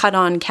got a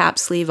cut-on cap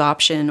sleeve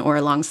option or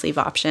a long sleeve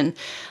option.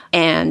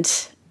 And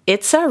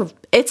It's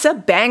a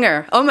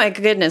banger. Oh my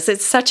goodness.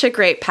 It's such a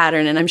great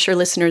pattern. And I'm sure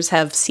listeners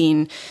have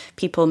seen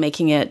people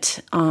making it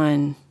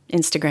on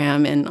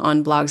Instagram and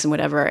on blogs and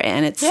whatever.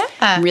 And it's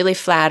really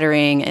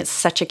flattering. It's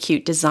such a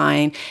cute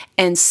design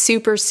and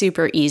super,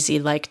 super easy,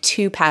 like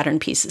 2 pattern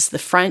pieces, the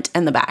front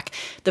and the back.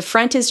 The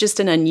front is just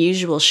an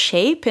unusual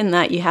shape in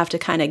that you have to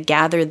kind of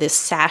gather this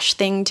sash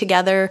thing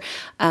together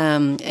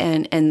and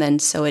then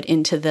sew it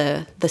into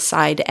the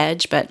side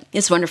edge. But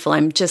it's wonderful.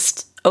 I'm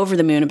just over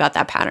the moon about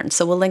that pattern.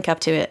 So we'll link up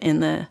to it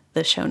in the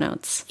show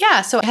notes.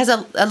 Yeah. So it has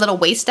a little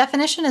waist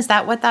definition. Is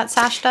that what that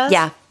sash does?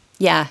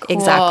 Yeah, Cool.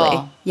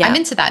 exactly. Yeah. I'm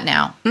into that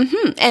now.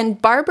 Mm-hmm. And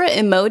Barbara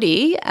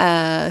Emoti,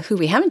 who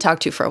we haven't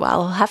talked to for a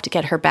while, I'll have to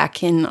get her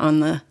back in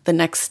on the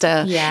next.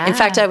 In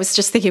fact, I was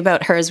just thinking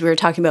about her as we were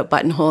talking about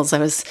buttonholes. I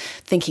was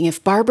thinking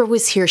if Barbara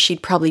was here,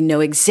 she'd probably know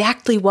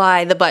exactly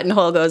why the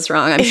buttonhole goes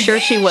wrong. I'm sure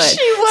she would.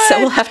 She would. So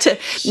we'll have to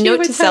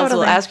note to self,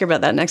 totally. we'll ask her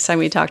about that next time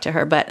we talk to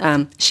her. But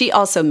she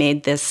also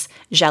made this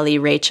Jali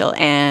Rachel,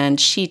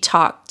 and she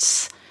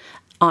talked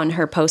on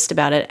her post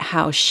about it,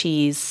 how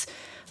she's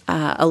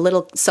a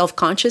little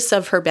self-conscious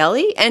of her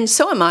belly. And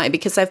so am I,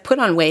 because I've put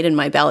on weight in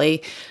my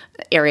belly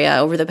area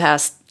over the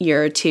past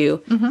year or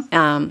two.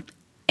 Mm-hmm.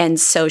 And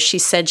so she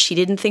said she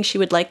didn't think she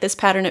would like this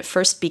pattern at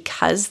first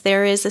because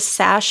there is a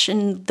sash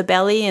in the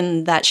belly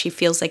and that she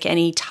feels like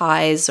any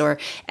ties or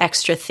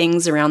extra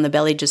things around the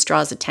belly just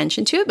draws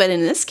attention to it. But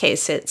in this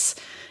case,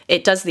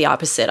 it does the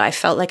opposite. I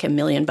felt like $1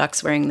 million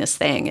wearing this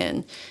thing.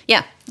 And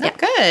yeah.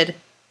 Good.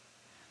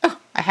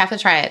 I have to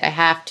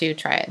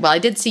try it. Well, I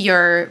did see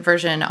your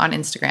version on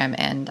Instagram,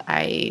 and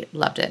I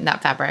loved it in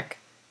that fabric.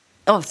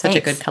 Oh, Such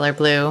a good color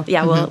blue.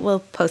 Yeah, we'll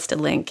post a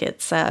link.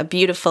 It's a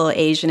beautiful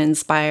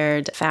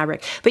Asian-inspired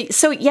fabric. But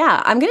so,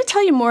 yeah, I'm going to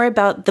tell you more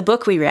about the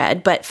book we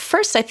read. But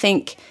first, I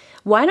think,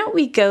 why don't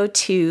we go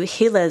to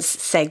Hila's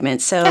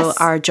segment? So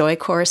our Joy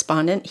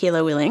correspondent,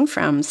 Hila Willing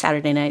from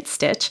Saturday Night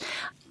Stitch.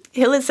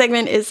 Hila's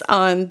segment is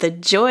on the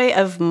joy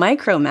of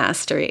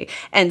micromastery.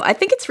 And I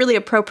think it's really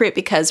appropriate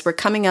because we're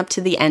coming up to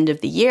the end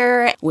of the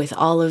year with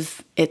all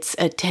of its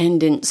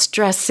attendant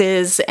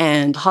stresses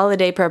and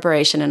holiday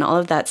preparation and all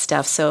of that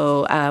stuff.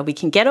 So we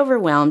can get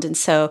overwhelmed. And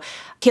so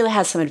Hila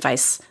has some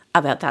advice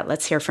about that.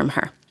 Let's hear from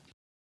her.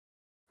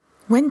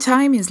 When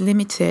time is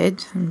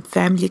limited and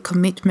family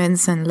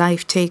commitments and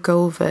life take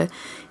over,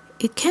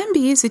 it can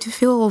be easy to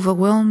feel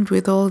overwhelmed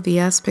with all the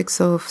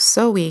aspects of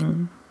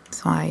sewing.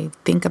 So I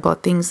think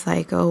about things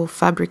like,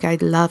 fabric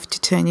I'd love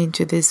to turn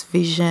into this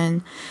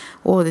vision,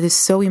 or the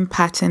sewing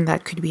pattern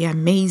that could be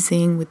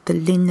amazing with the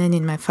linen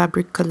in my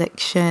fabric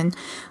collection,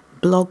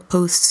 blog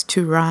posts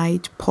to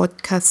write,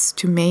 podcasts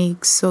to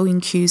make, sewing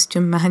cues to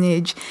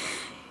manage.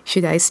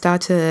 Should I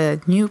start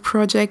a new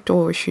project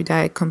or should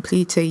I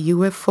complete a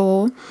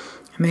UFO?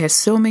 There are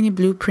so many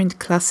blueprint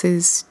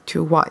classes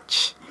to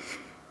watch.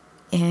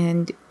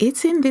 And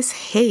it's in this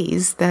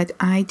haze that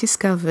I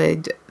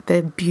discovered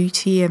the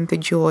beauty and the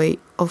joy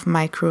of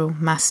micro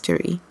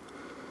mastery.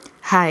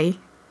 Hi,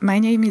 my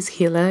name is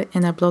Hila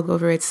and I blog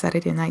over at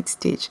Saturday Night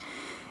Stitch.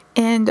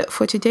 And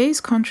for today's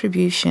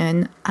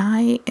contribution,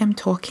 I am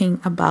talking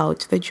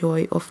about the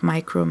joy of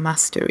micro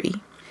mastery.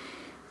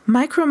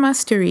 Micro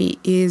mastery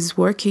is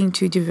working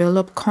to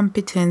develop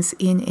competence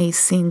in a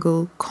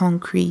single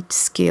concrete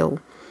skill.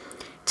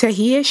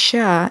 Tahir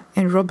Shah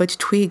and Robert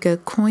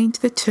Twigger coined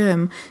the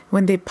term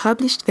when they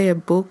published their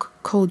book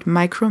called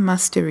Micro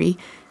Mastery: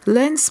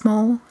 Learn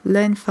Small,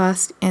 Learn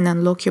Fast, and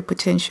Unlock Your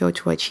Potential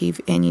to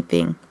Achieve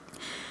Anything.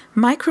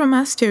 Micro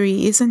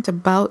mastery isn't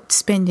about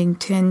spending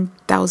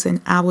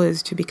 10,000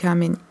 hours to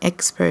become an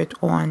expert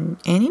on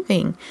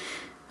anything.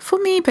 For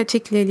me,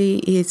 particularly,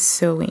 it's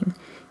sewing.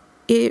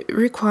 It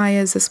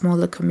requires a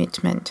smaller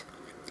commitment.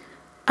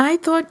 I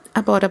thought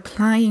about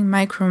applying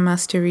micro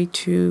mastery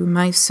to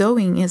my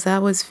sewing as I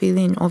was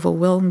feeling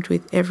overwhelmed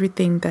with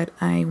everything that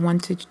I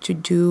wanted to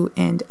do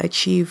and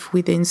achieve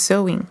within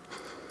sewing.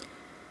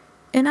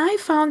 And I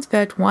found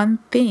that one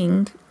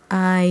thing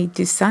I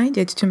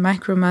decided to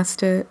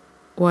micromaster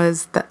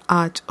was the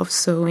art of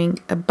sewing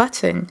a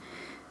button.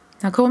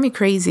 Now, call me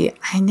crazy.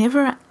 I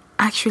never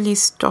actually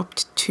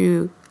stopped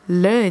to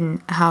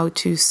learn how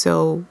to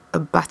sew a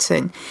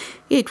button.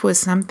 It was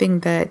something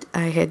that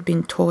I had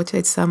been taught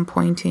at some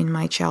point in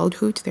my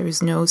childhood. There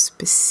is no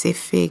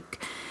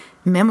specific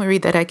memory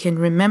that I can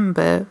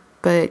remember,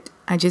 but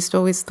I just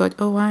always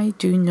thought, I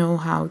do know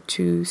how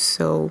to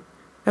sew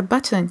a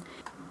button.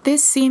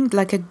 This seemed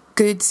like a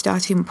good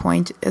starting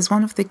point, as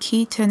one of the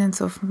key tenets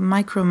of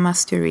micro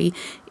mastery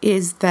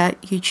is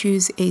that you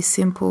choose a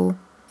simple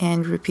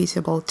and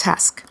repeatable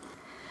task.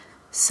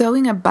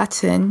 Sewing a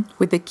button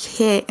with the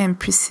care and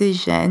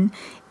precision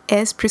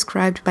as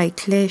prescribed by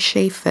Claire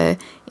Schaefer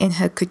in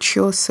her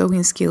Couture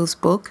Sewing Skills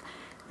book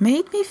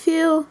made me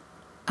feel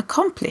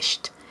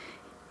accomplished.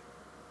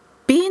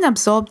 Being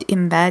absorbed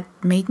in that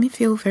made me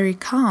feel very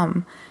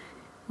calm.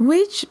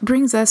 Which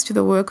brings us to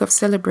the work of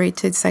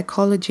celebrated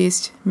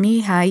psychologist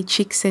Mihai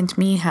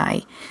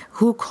Csikszentmihalyi,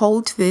 who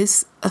called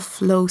this a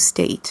flow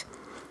state.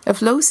 A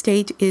flow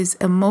state is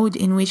a mode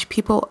in which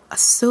people are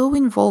so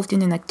involved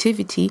in an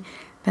activity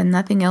that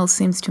nothing else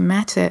seems to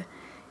matter.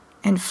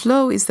 And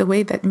flow is the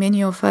way that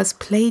many of us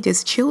played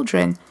as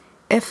children,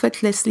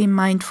 effortlessly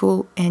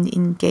mindful and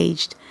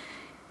engaged.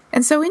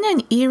 And so in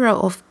an era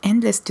of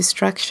endless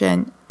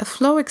distraction, a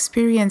flow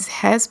experience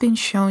has been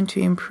shown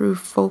to improve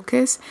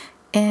focus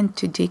and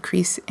to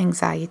decrease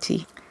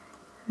anxiety.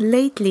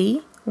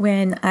 Lately,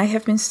 when I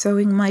have been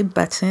sewing my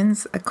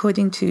buttons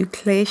according to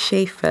Claire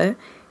Schaefer,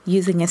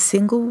 using a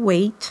single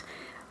weight,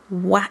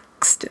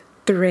 waxed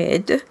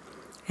thread,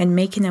 and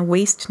making a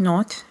waist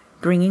knot,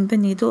 bringing the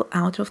needle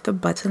out of the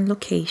button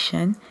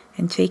location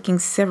and taking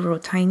several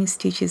tiny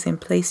stitches in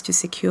place to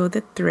secure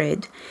the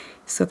thread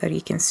so that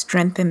you can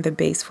strengthen the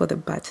base for the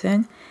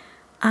button,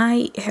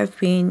 I have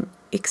been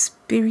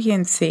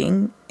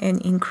experiencing an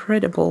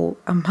incredible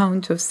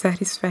amount of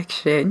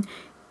satisfaction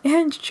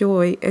and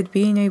joy at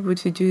being able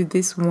to do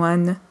this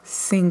one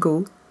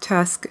single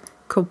task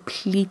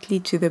completely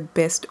to the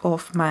best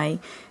of my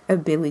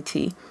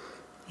ability.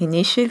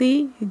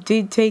 Initially, it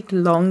did take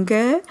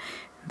longer.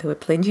 There were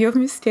plenty of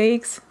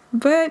mistakes,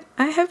 but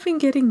I have been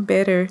getting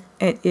better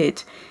at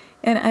it.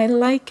 And I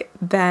like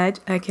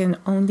that I can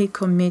only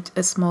commit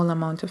a small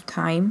amount of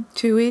time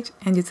to it,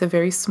 and it's a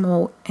very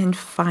small and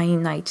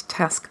finite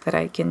task that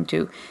I can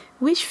do,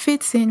 which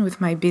fits in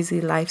with my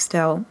busy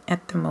lifestyle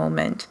at the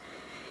moment.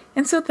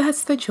 And so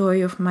that's the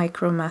joy of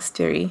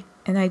micromastery.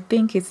 And I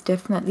think it's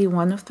definitely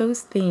one of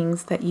those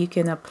things that you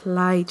can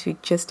apply to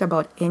just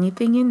about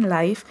anything in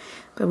life.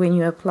 But when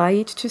you apply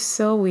it to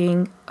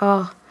sewing,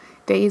 there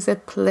is a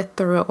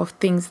plethora of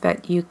things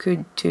that you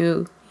could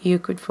do. You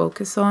could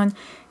focus on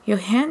your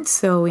hand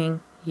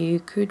sewing. You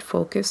could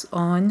focus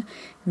on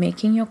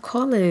making your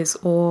collars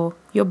or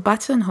your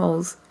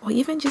buttonholes, or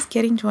even just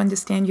getting to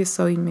understand your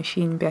sewing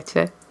machine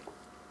better.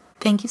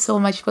 Thank you so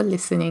much for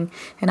listening,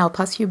 and I'll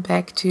pass you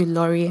back to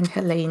Lori and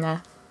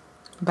Helena.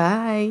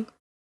 Bye.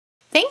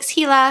 Thanks,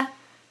 Hila.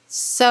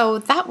 So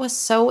that was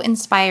so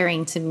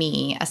inspiring to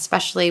me,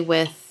 especially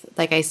with,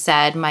 like I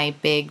said, my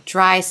big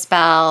dry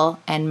spell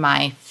and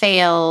my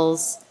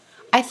fails.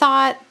 I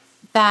thought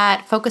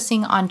that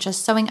focusing on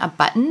just sewing a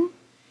button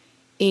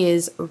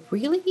is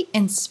really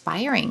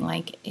inspiring.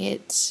 Like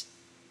it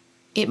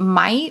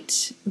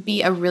might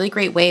be a really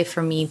great way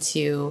for me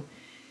to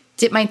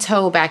dip my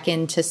toe back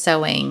into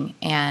sewing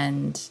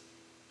and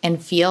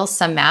feel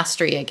some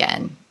mastery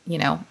again,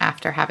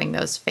 after having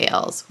those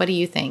fails. What do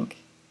you think?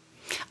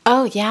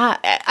 Oh, yeah.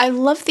 I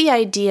love the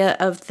idea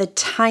of the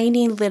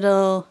tiny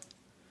little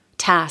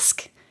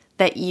task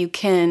that you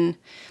can...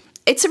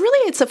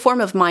 It's a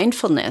form of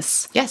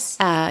mindfulness. Yes.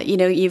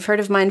 You've heard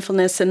of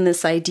mindfulness and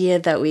this idea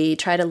that we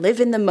try to live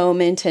in the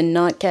moment and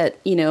not get,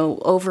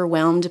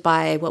 overwhelmed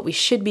by what we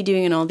should be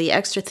doing and all the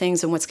extra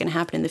things and what's going to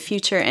happen in the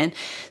future. And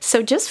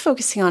so just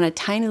focusing on a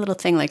tiny little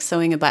thing like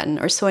sewing a button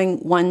or sewing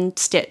one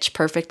stitch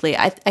perfectly,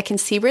 I can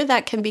see where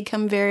that can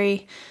become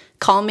very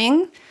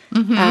calming.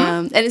 Mm-hmm.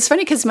 And it's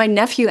funny because my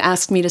nephew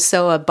asked me to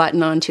sew a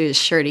button onto his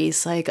shirt.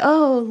 He's like,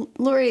 "Oh,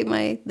 Lori,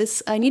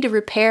 I need to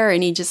repair,"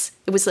 and it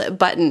was a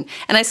button.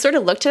 And I sort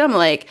of looked at him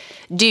like,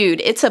 "Dude,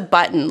 it's a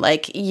button.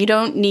 Like, you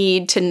don't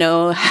need to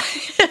know."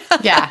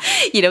 Yeah.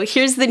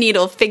 Here's the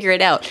needle, figure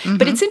it out. Mm-hmm.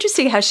 But it's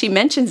interesting how she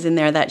mentions in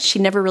there that she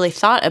never really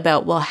thought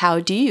about, well, how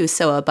do you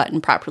sew a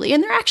button properly?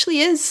 And there actually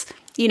is.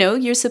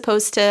 You're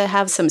supposed to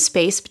have some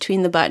space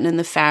between the button and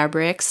the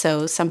fabric.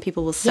 So some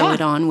people will sew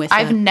it on with.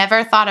 I've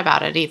never thought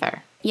about it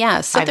either.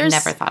 Yeah, so I've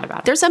never thought about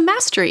it. There's a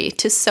mastery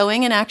to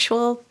sewing an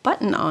actual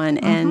button on,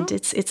 and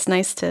it's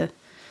nice to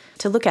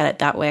look at it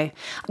that way,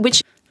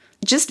 which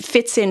just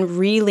fits in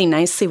really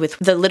nicely with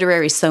the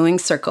Literary Sewing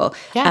Circle.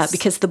 Yes.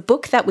 Because the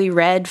book that we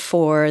read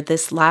for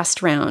this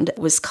last round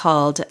was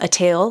called A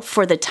Tale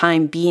for the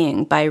Time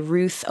Being by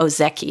Ruth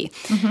Ozeki.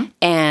 Mm-hmm.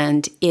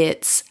 And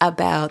it's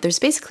about, there's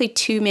basically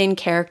two main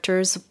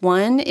characters.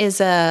 One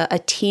is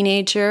a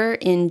teenager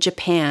in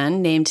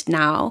Japan named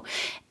Nao,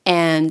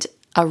 and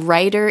a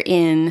writer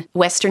in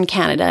Western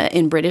Canada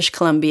in British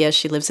Columbia.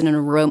 She lives in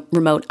a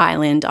remote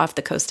island off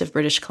the coast of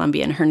British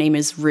Columbia, and her name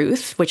is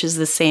Ruth, which is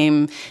the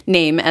same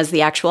name as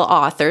the actual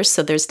author.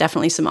 So there's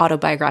definitely some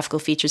autobiographical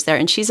features there.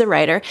 And she's a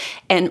writer.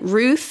 And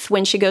Ruth,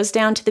 when she goes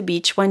down to the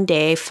beach one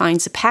day,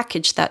 finds a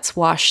package that's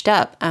washed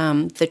up.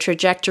 The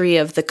trajectory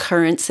of the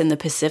currents in the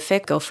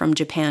Pacific go from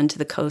Japan to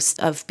the coast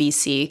of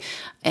BC,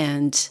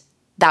 and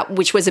that,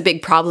 which was a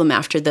big problem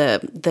after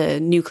the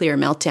nuclear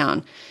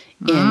meltdown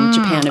in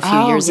Japan a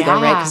few years ago,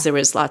 right? Because there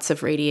was lots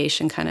of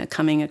radiation kind of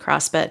coming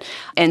across.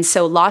 And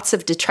so lots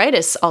of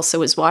detritus also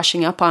was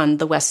washing up on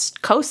the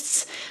west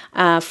coasts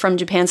from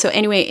Japan. So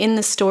anyway, in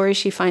the story,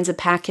 she finds a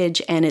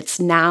package, and it's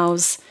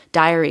Nao's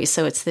diary.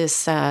 So it's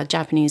this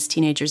Japanese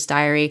teenager's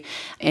diary,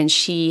 and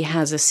she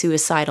has a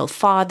suicidal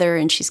father,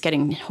 and she's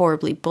getting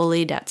horribly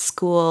bullied at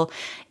school.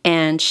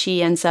 And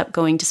she ends up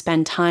going to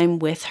spend time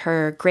with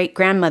her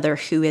great-grandmother,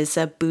 who is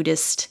a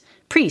Buddhist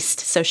priest.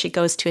 So she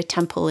goes to a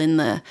temple in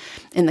the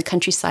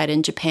countryside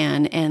in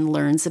Japan and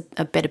learns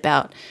a bit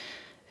about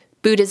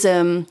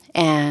Buddhism,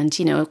 and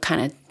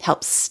kind of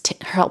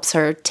helps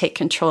her take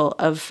control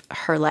of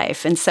her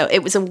life. And so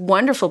it was a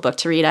wonderful book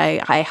to read.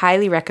 I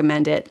highly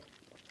recommend it.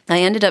 I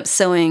ended up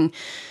sewing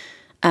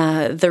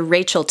the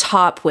Rachel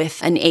top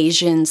with an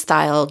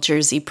Asian-style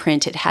jersey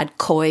print. It had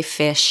koi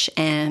fish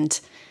and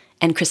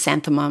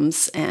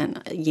chrysanthemums.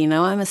 And,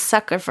 I'm a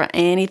sucker for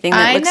anything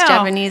that looks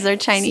Japanese or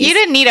Chinese. You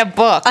didn't need a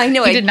book. I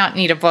know. You did not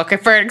need a book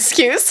for an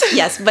excuse.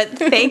 Yes, but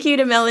thank you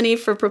to Melanie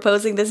for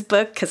proposing this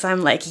book, because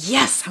I'm like,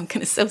 yes, I'm going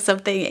to sew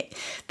something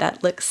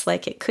that looks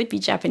like it could be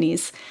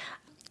Japanese.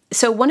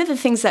 So one of the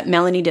things that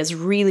Melanie does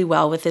really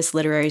well with this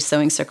literary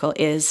sewing circle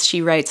is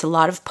she writes a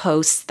lot of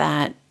posts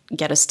that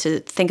get us to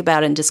think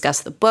about and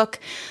discuss the book.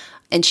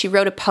 And she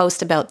wrote a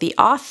post about the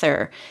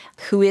author,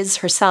 who is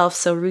herself,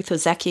 so Ruth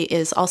Ozeki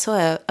is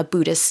also a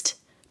Buddhist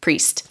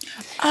priest.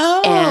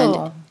 Oh.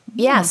 And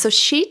yeah, so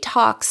she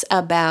talks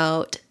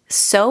about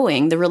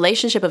sewing, the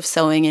relationship of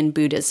sewing in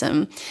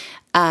Buddhism.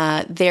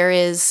 There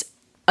is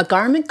a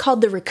garment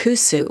called the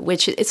rakusu,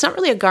 which it's not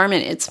really a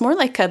garment. It's more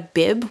like a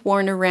bib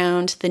worn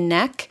around the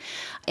neck.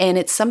 And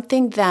it's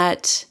something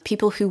that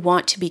people who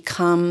want to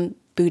become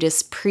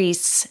Buddhist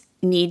priests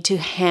need to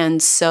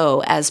hand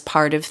sew as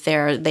part of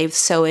they've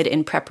sew it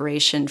in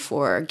preparation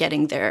for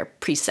getting their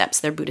precepts,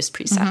 their Buddhist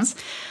precepts.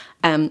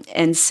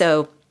 And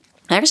so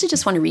I actually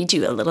just want to read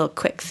you a little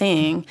quick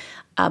thing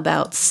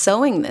about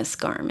sewing this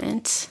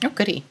garment. Oh,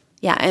 goody.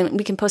 Yeah, and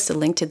we can post a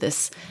link to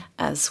this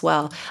as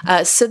well.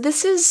 So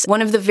this is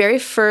one of the very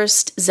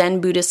first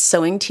Zen Buddhist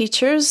sewing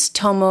teachers,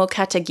 Tomo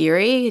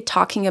Katagiri,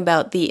 talking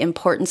about the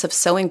importance of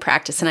sewing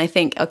practice. And I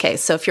think, okay,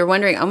 so if you're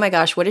wondering, oh my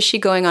gosh, what is she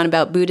going on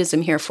about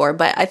Buddhism here for?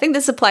 But I think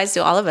this applies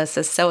to all of us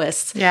as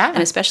sewists,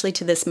 and especially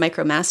to this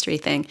micro-mastery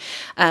thing.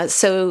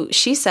 So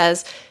she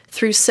says,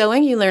 through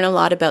sewing, you learn a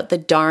lot about the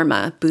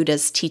Dharma,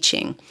 Buddha's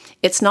teaching.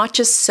 It's not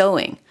just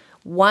sewing.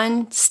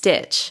 One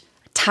stitch,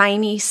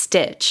 tiny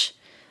stitch.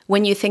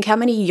 When you think how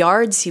many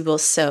yards you will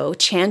sew,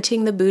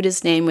 chanting the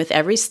Buddha's name with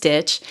every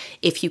stitch,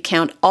 if you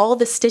count all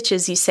the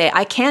stitches, you say,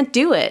 I can't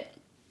do it.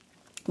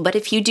 But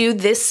if you do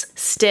this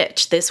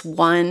stitch, this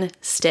one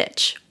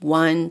stitch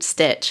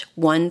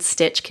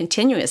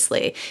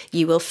continuously,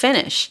 you will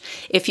finish.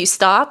 If you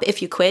stop,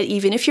 if you quit,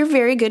 even if you're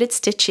very good at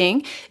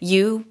stitching,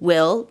 you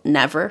will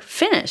never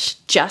finish.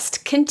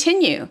 Just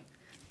continue.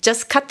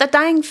 Just cut the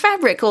dyeing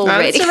fabric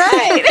already. That's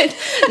right.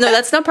 No,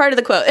 that's not part of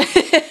the quote.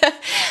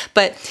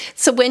 But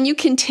so when you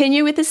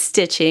continue with the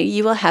stitching,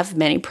 you will have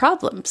many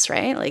problems,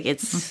 right? Like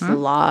it's a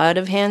lot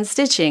of hand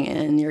stitching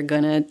and you're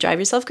going to drive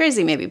yourself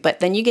crazy maybe. But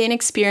then you gain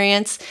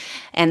experience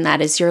and that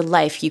is your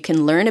life. You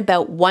can learn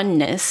about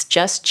oneness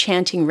just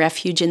chanting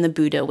refuge in the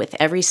Buddha with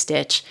every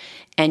stitch.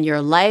 And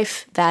your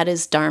life, that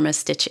is Dharma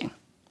stitching.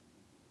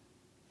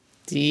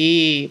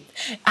 Deep.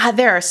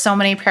 There are so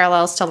many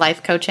parallels to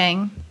life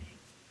coaching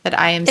that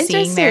I am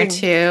seeing there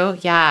too.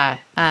 Yeah.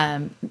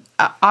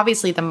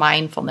 Obviously the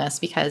mindfulness,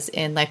 because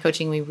in life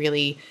coaching, we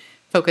really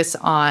focus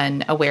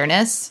on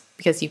awareness,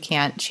 because you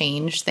can't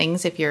change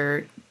things if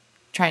you're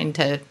trying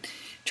to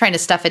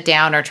stuff it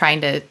down or trying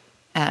to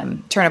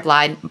turn a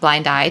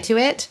blind eye to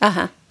it.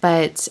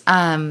 But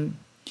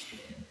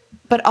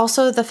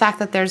also the fact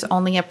that there's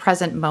only a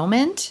present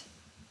moment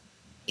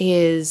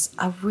is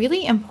a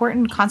really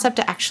important concept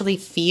to actually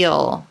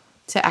feel,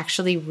 to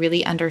actually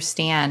really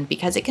understand,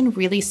 because it can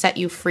really set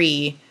you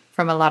free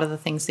from a lot of the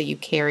things that you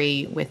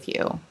carry with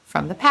you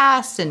from the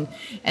past and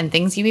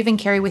things you even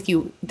carry with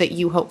you that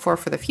you hope for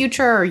the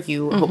future or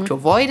you hope to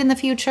avoid in the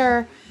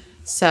future.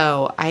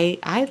 So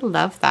I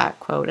love that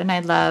quote, and I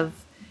love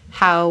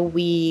how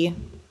we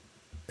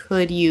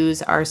could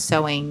use our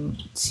sewing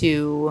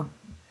to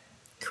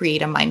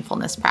create a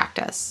mindfulness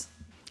practice.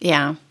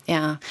 Yeah.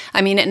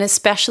 I mean, and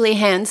especially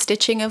hand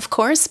stitching, of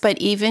course, but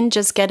even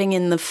just getting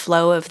in the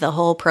flow of the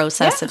whole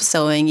process of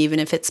sewing, even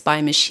if it's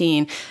by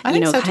machine. I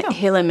think so too.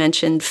 Hila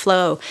mentioned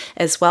flow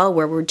as well,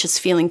 where we're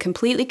just feeling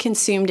completely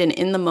consumed and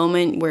in the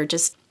moment, we're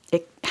just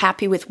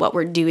happy with what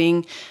we're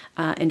doing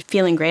and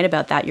feeling great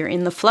about that. You're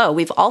in the flow.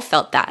 We've all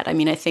felt that. I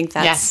mean, I think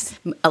that's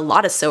a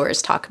lot of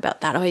sewers talk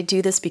about that. Oh, I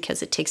do this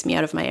because it takes me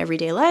out of my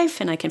everyday life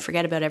and I can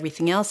forget about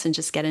everything else and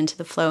just get into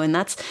the flow. And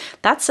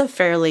that's a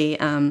fairly...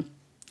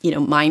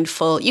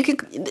 mindful, you can,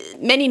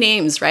 many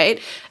names,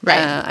 right?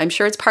 I'm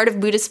sure it's part of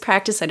Buddhist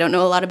practice. I don't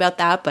know a lot about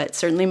that, but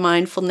certainly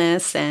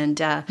mindfulness. And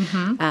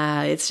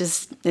it's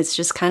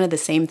just kind of the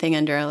same thing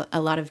under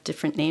a lot of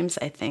different names,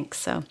 I think.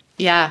 So,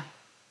 yeah,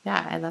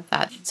 I love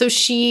that. So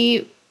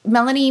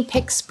Melanie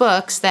picks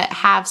books that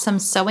have some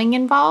sewing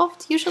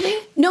involved, usually?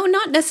 No,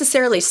 not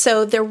necessarily.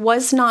 So there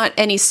was not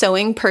any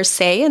sewing per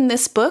se in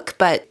this book,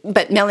 but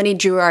Melanie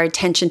drew our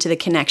attention to the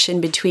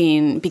connection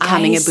between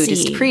becoming a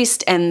Buddhist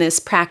priest and this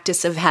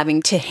practice of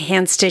having to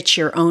hand stitch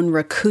your own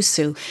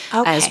rakusu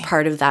as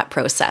part of that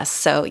process.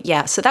 So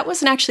so that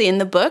wasn't actually in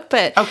the book,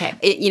 but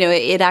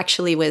it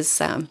actually was...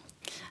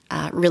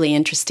 really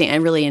interesting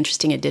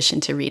addition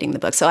to reading the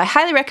book. So I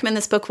highly recommend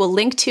this book. We'll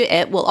link to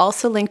it. We'll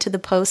also link to the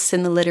posts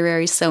in the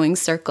Literary Sewing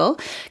Circle,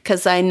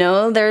 because I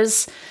know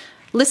there's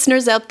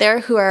listeners out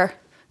there who are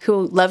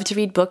who love to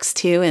read books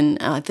too. And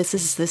this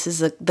is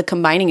the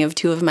combining of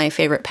two of my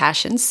favorite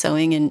passions,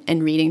 sewing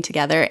and reading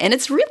together. And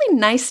it's really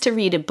nice to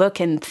read a book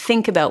and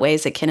think about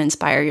ways it can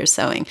inspire your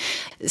sewing.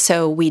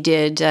 So we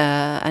did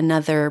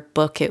another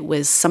book. It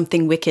was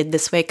Something Wicked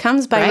This Way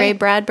Comes by Ray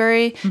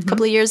Bradbury a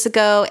couple of years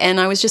ago. And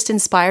I was just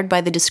inspired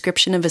by the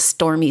description of a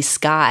stormy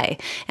sky.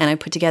 And I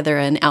put together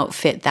an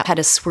outfit that had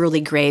a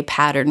swirly gray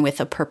pattern with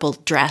a purple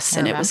dress.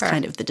 And it was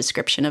kind of the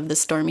description of the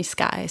stormy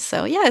sky.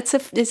 So yeah,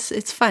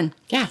 it's fun.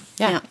 Yeah.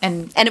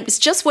 And it was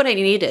just what I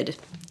needed.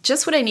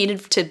 Just what I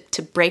needed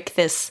to break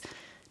this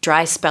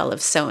dry spell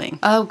of sewing.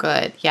 Oh,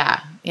 good.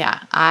 Yeah.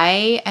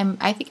 I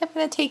think I'm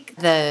going to take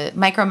the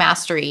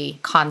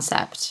micromastery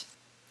concept,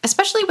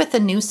 especially with the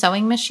new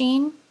sewing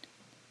machine,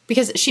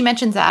 because she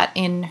mentions that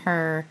in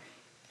her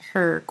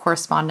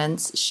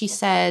correspondence. She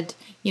said,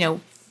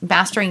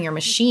 mastering your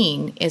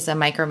machine is a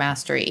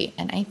micromastery.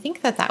 And I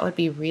think that would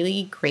be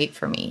really great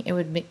for me. It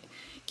would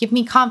give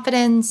me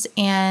confidence,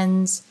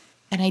 and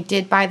I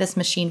did buy this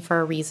machine for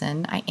a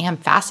reason. I am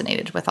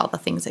fascinated with all the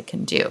things it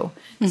can do.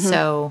 Mm-hmm.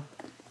 So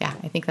yeah,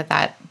 I think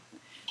that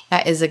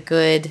is a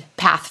good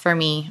path for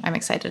me. I'm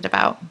excited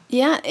about.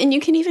 Yeah, and you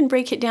can even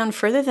break it down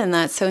further than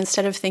that. So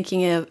instead of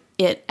thinking of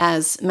it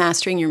as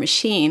mastering your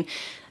machine,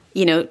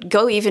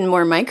 go even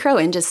more micro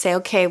and just say,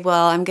 okay,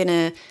 well,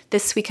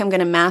 this week I'm going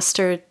to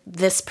master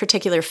this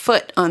particular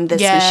foot on this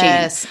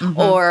machine, mm-hmm.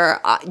 or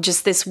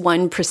just this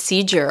one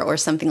procedure or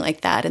something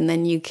like that. And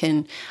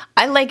then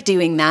I like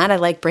doing that. I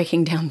like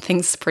breaking down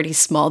things pretty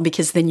small,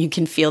 because then you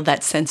can feel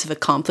that sense of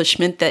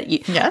accomplishment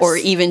or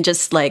even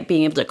just like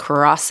being able to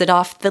cross it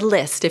off the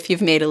list. If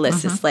you've made a list,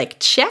 mm-hmm. It's like,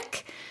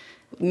 check,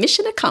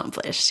 mission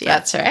accomplished. Yeah.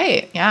 That's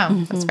right. Yeah,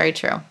 mm-hmm. That's very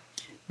true.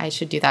 I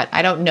should do that.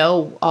 I don't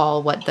know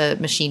all what the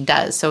machine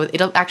does. So I bet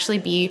it'll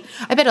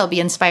be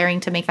inspiring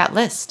to make that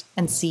list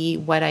and see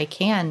what I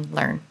can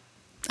learn.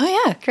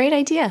 Oh yeah, great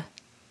idea.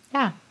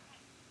 Yeah.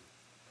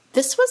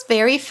 This was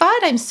very fun.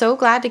 I'm so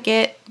glad to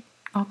get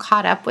all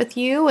caught up with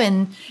you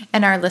and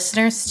our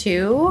listeners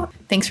too.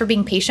 Thanks for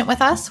being patient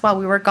with us while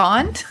we were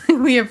gone.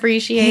 We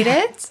appreciate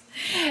it.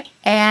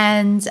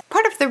 And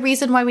part of the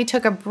reason why we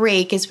took a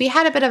break is we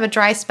had a bit of a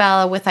dry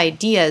spell with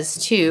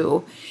ideas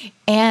too.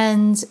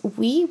 And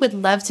we would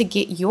love to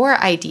get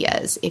your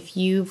ideas. If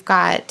you've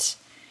got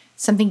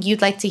something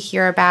you'd like to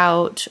hear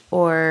about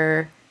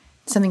or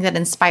something that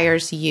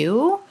inspires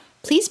you,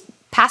 please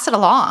pass it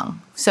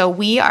along. So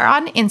we are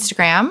on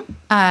Instagram.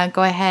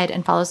 Go ahead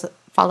and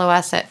follow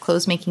us at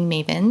Clothes Making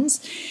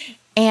Mavens.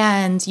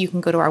 And you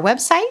can go to our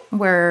website.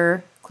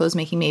 We're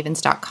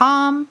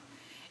clothesmakingmavens.com.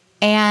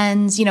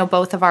 And,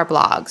 both of our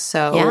blogs.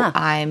 So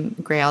I'm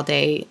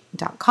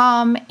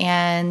grayallday.com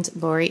and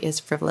Lori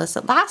is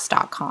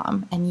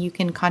frivolousatLast.com. And you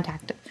can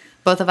contact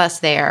both of us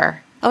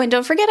there. Oh, and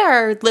don't forget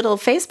our little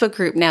Facebook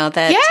group now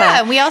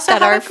that we also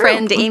have our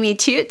friend Amy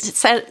Toot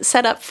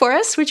set up for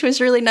us, which was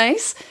really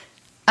nice.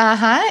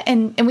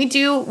 And we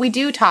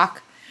do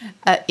talk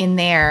in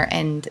there,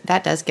 and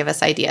that does give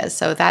us ideas.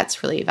 So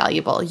that's really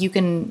valuable. I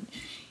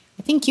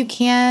think you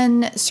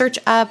can search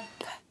up.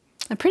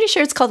 I'm pretty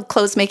sure it's called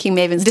Clothes Making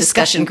Mavens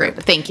Discussion Group.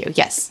 Thank you.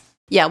 Yes.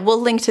 Yeah,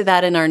 we'll link to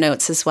that in our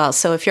notes as well.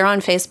 So if you're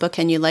on Facebook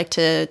and you'd like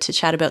to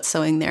chat about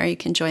sewing there, you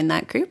can join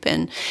that group.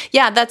 And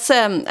yeah, that's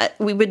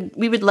we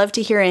would love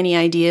to hear any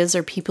ideas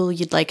or people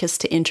you'd like us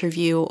to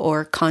interview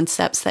or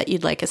concepts that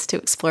you'd like us to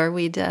explore.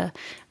 We'd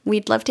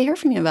love to hear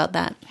from you about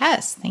that.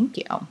 Yes, thank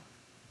you.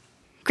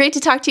 Great to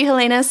talk to you,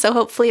 Helena. So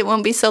hopefully it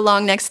won't be so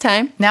long next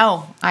time.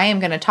 No, I am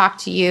going to talk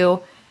to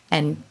you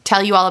and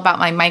tell you all about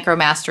my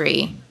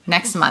micromastery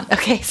next month.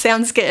 Okay,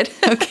 sounds good.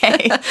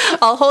 Okay.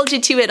 I'll hold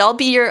you to it. I'll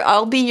be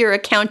your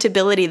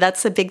accountability.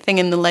 That's a big thing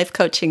in the life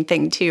coaching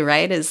thing too,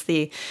 right? Is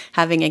the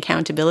having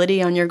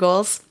accountability on your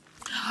goals?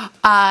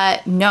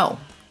 No.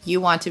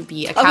 You want to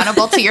be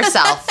accountable to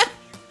yourself. Okay.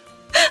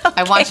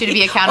 I want you to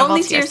be accountable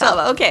Only to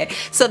yourself. Okay.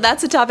 So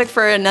that's a topic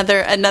for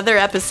another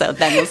episode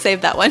then. We'll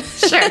save that one.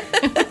 Sure.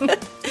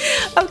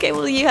 Okay,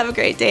 well, you have a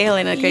great day,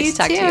 Helena. Great to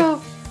talk to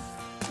you.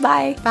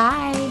 Bye.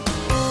 Bye.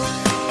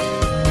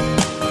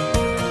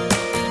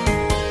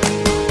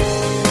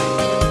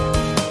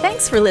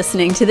 Thanks for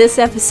listening to this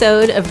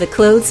episode of the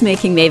Clothes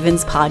Making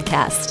Mavens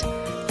podcast.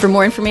 For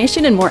more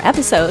information and more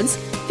episodes,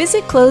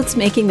 visit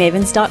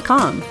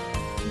clothesmakingmavens.com.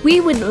 We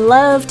would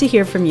love to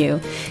hear from you.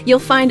 You'll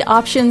find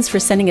options for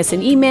sending us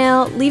an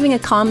email, leaving a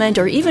comment,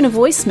 or even a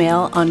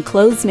voicemail on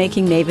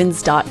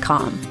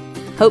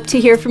clothesmakingmavens.com. Hope to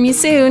hear from you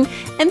soon,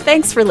 and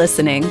thanks for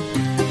listening.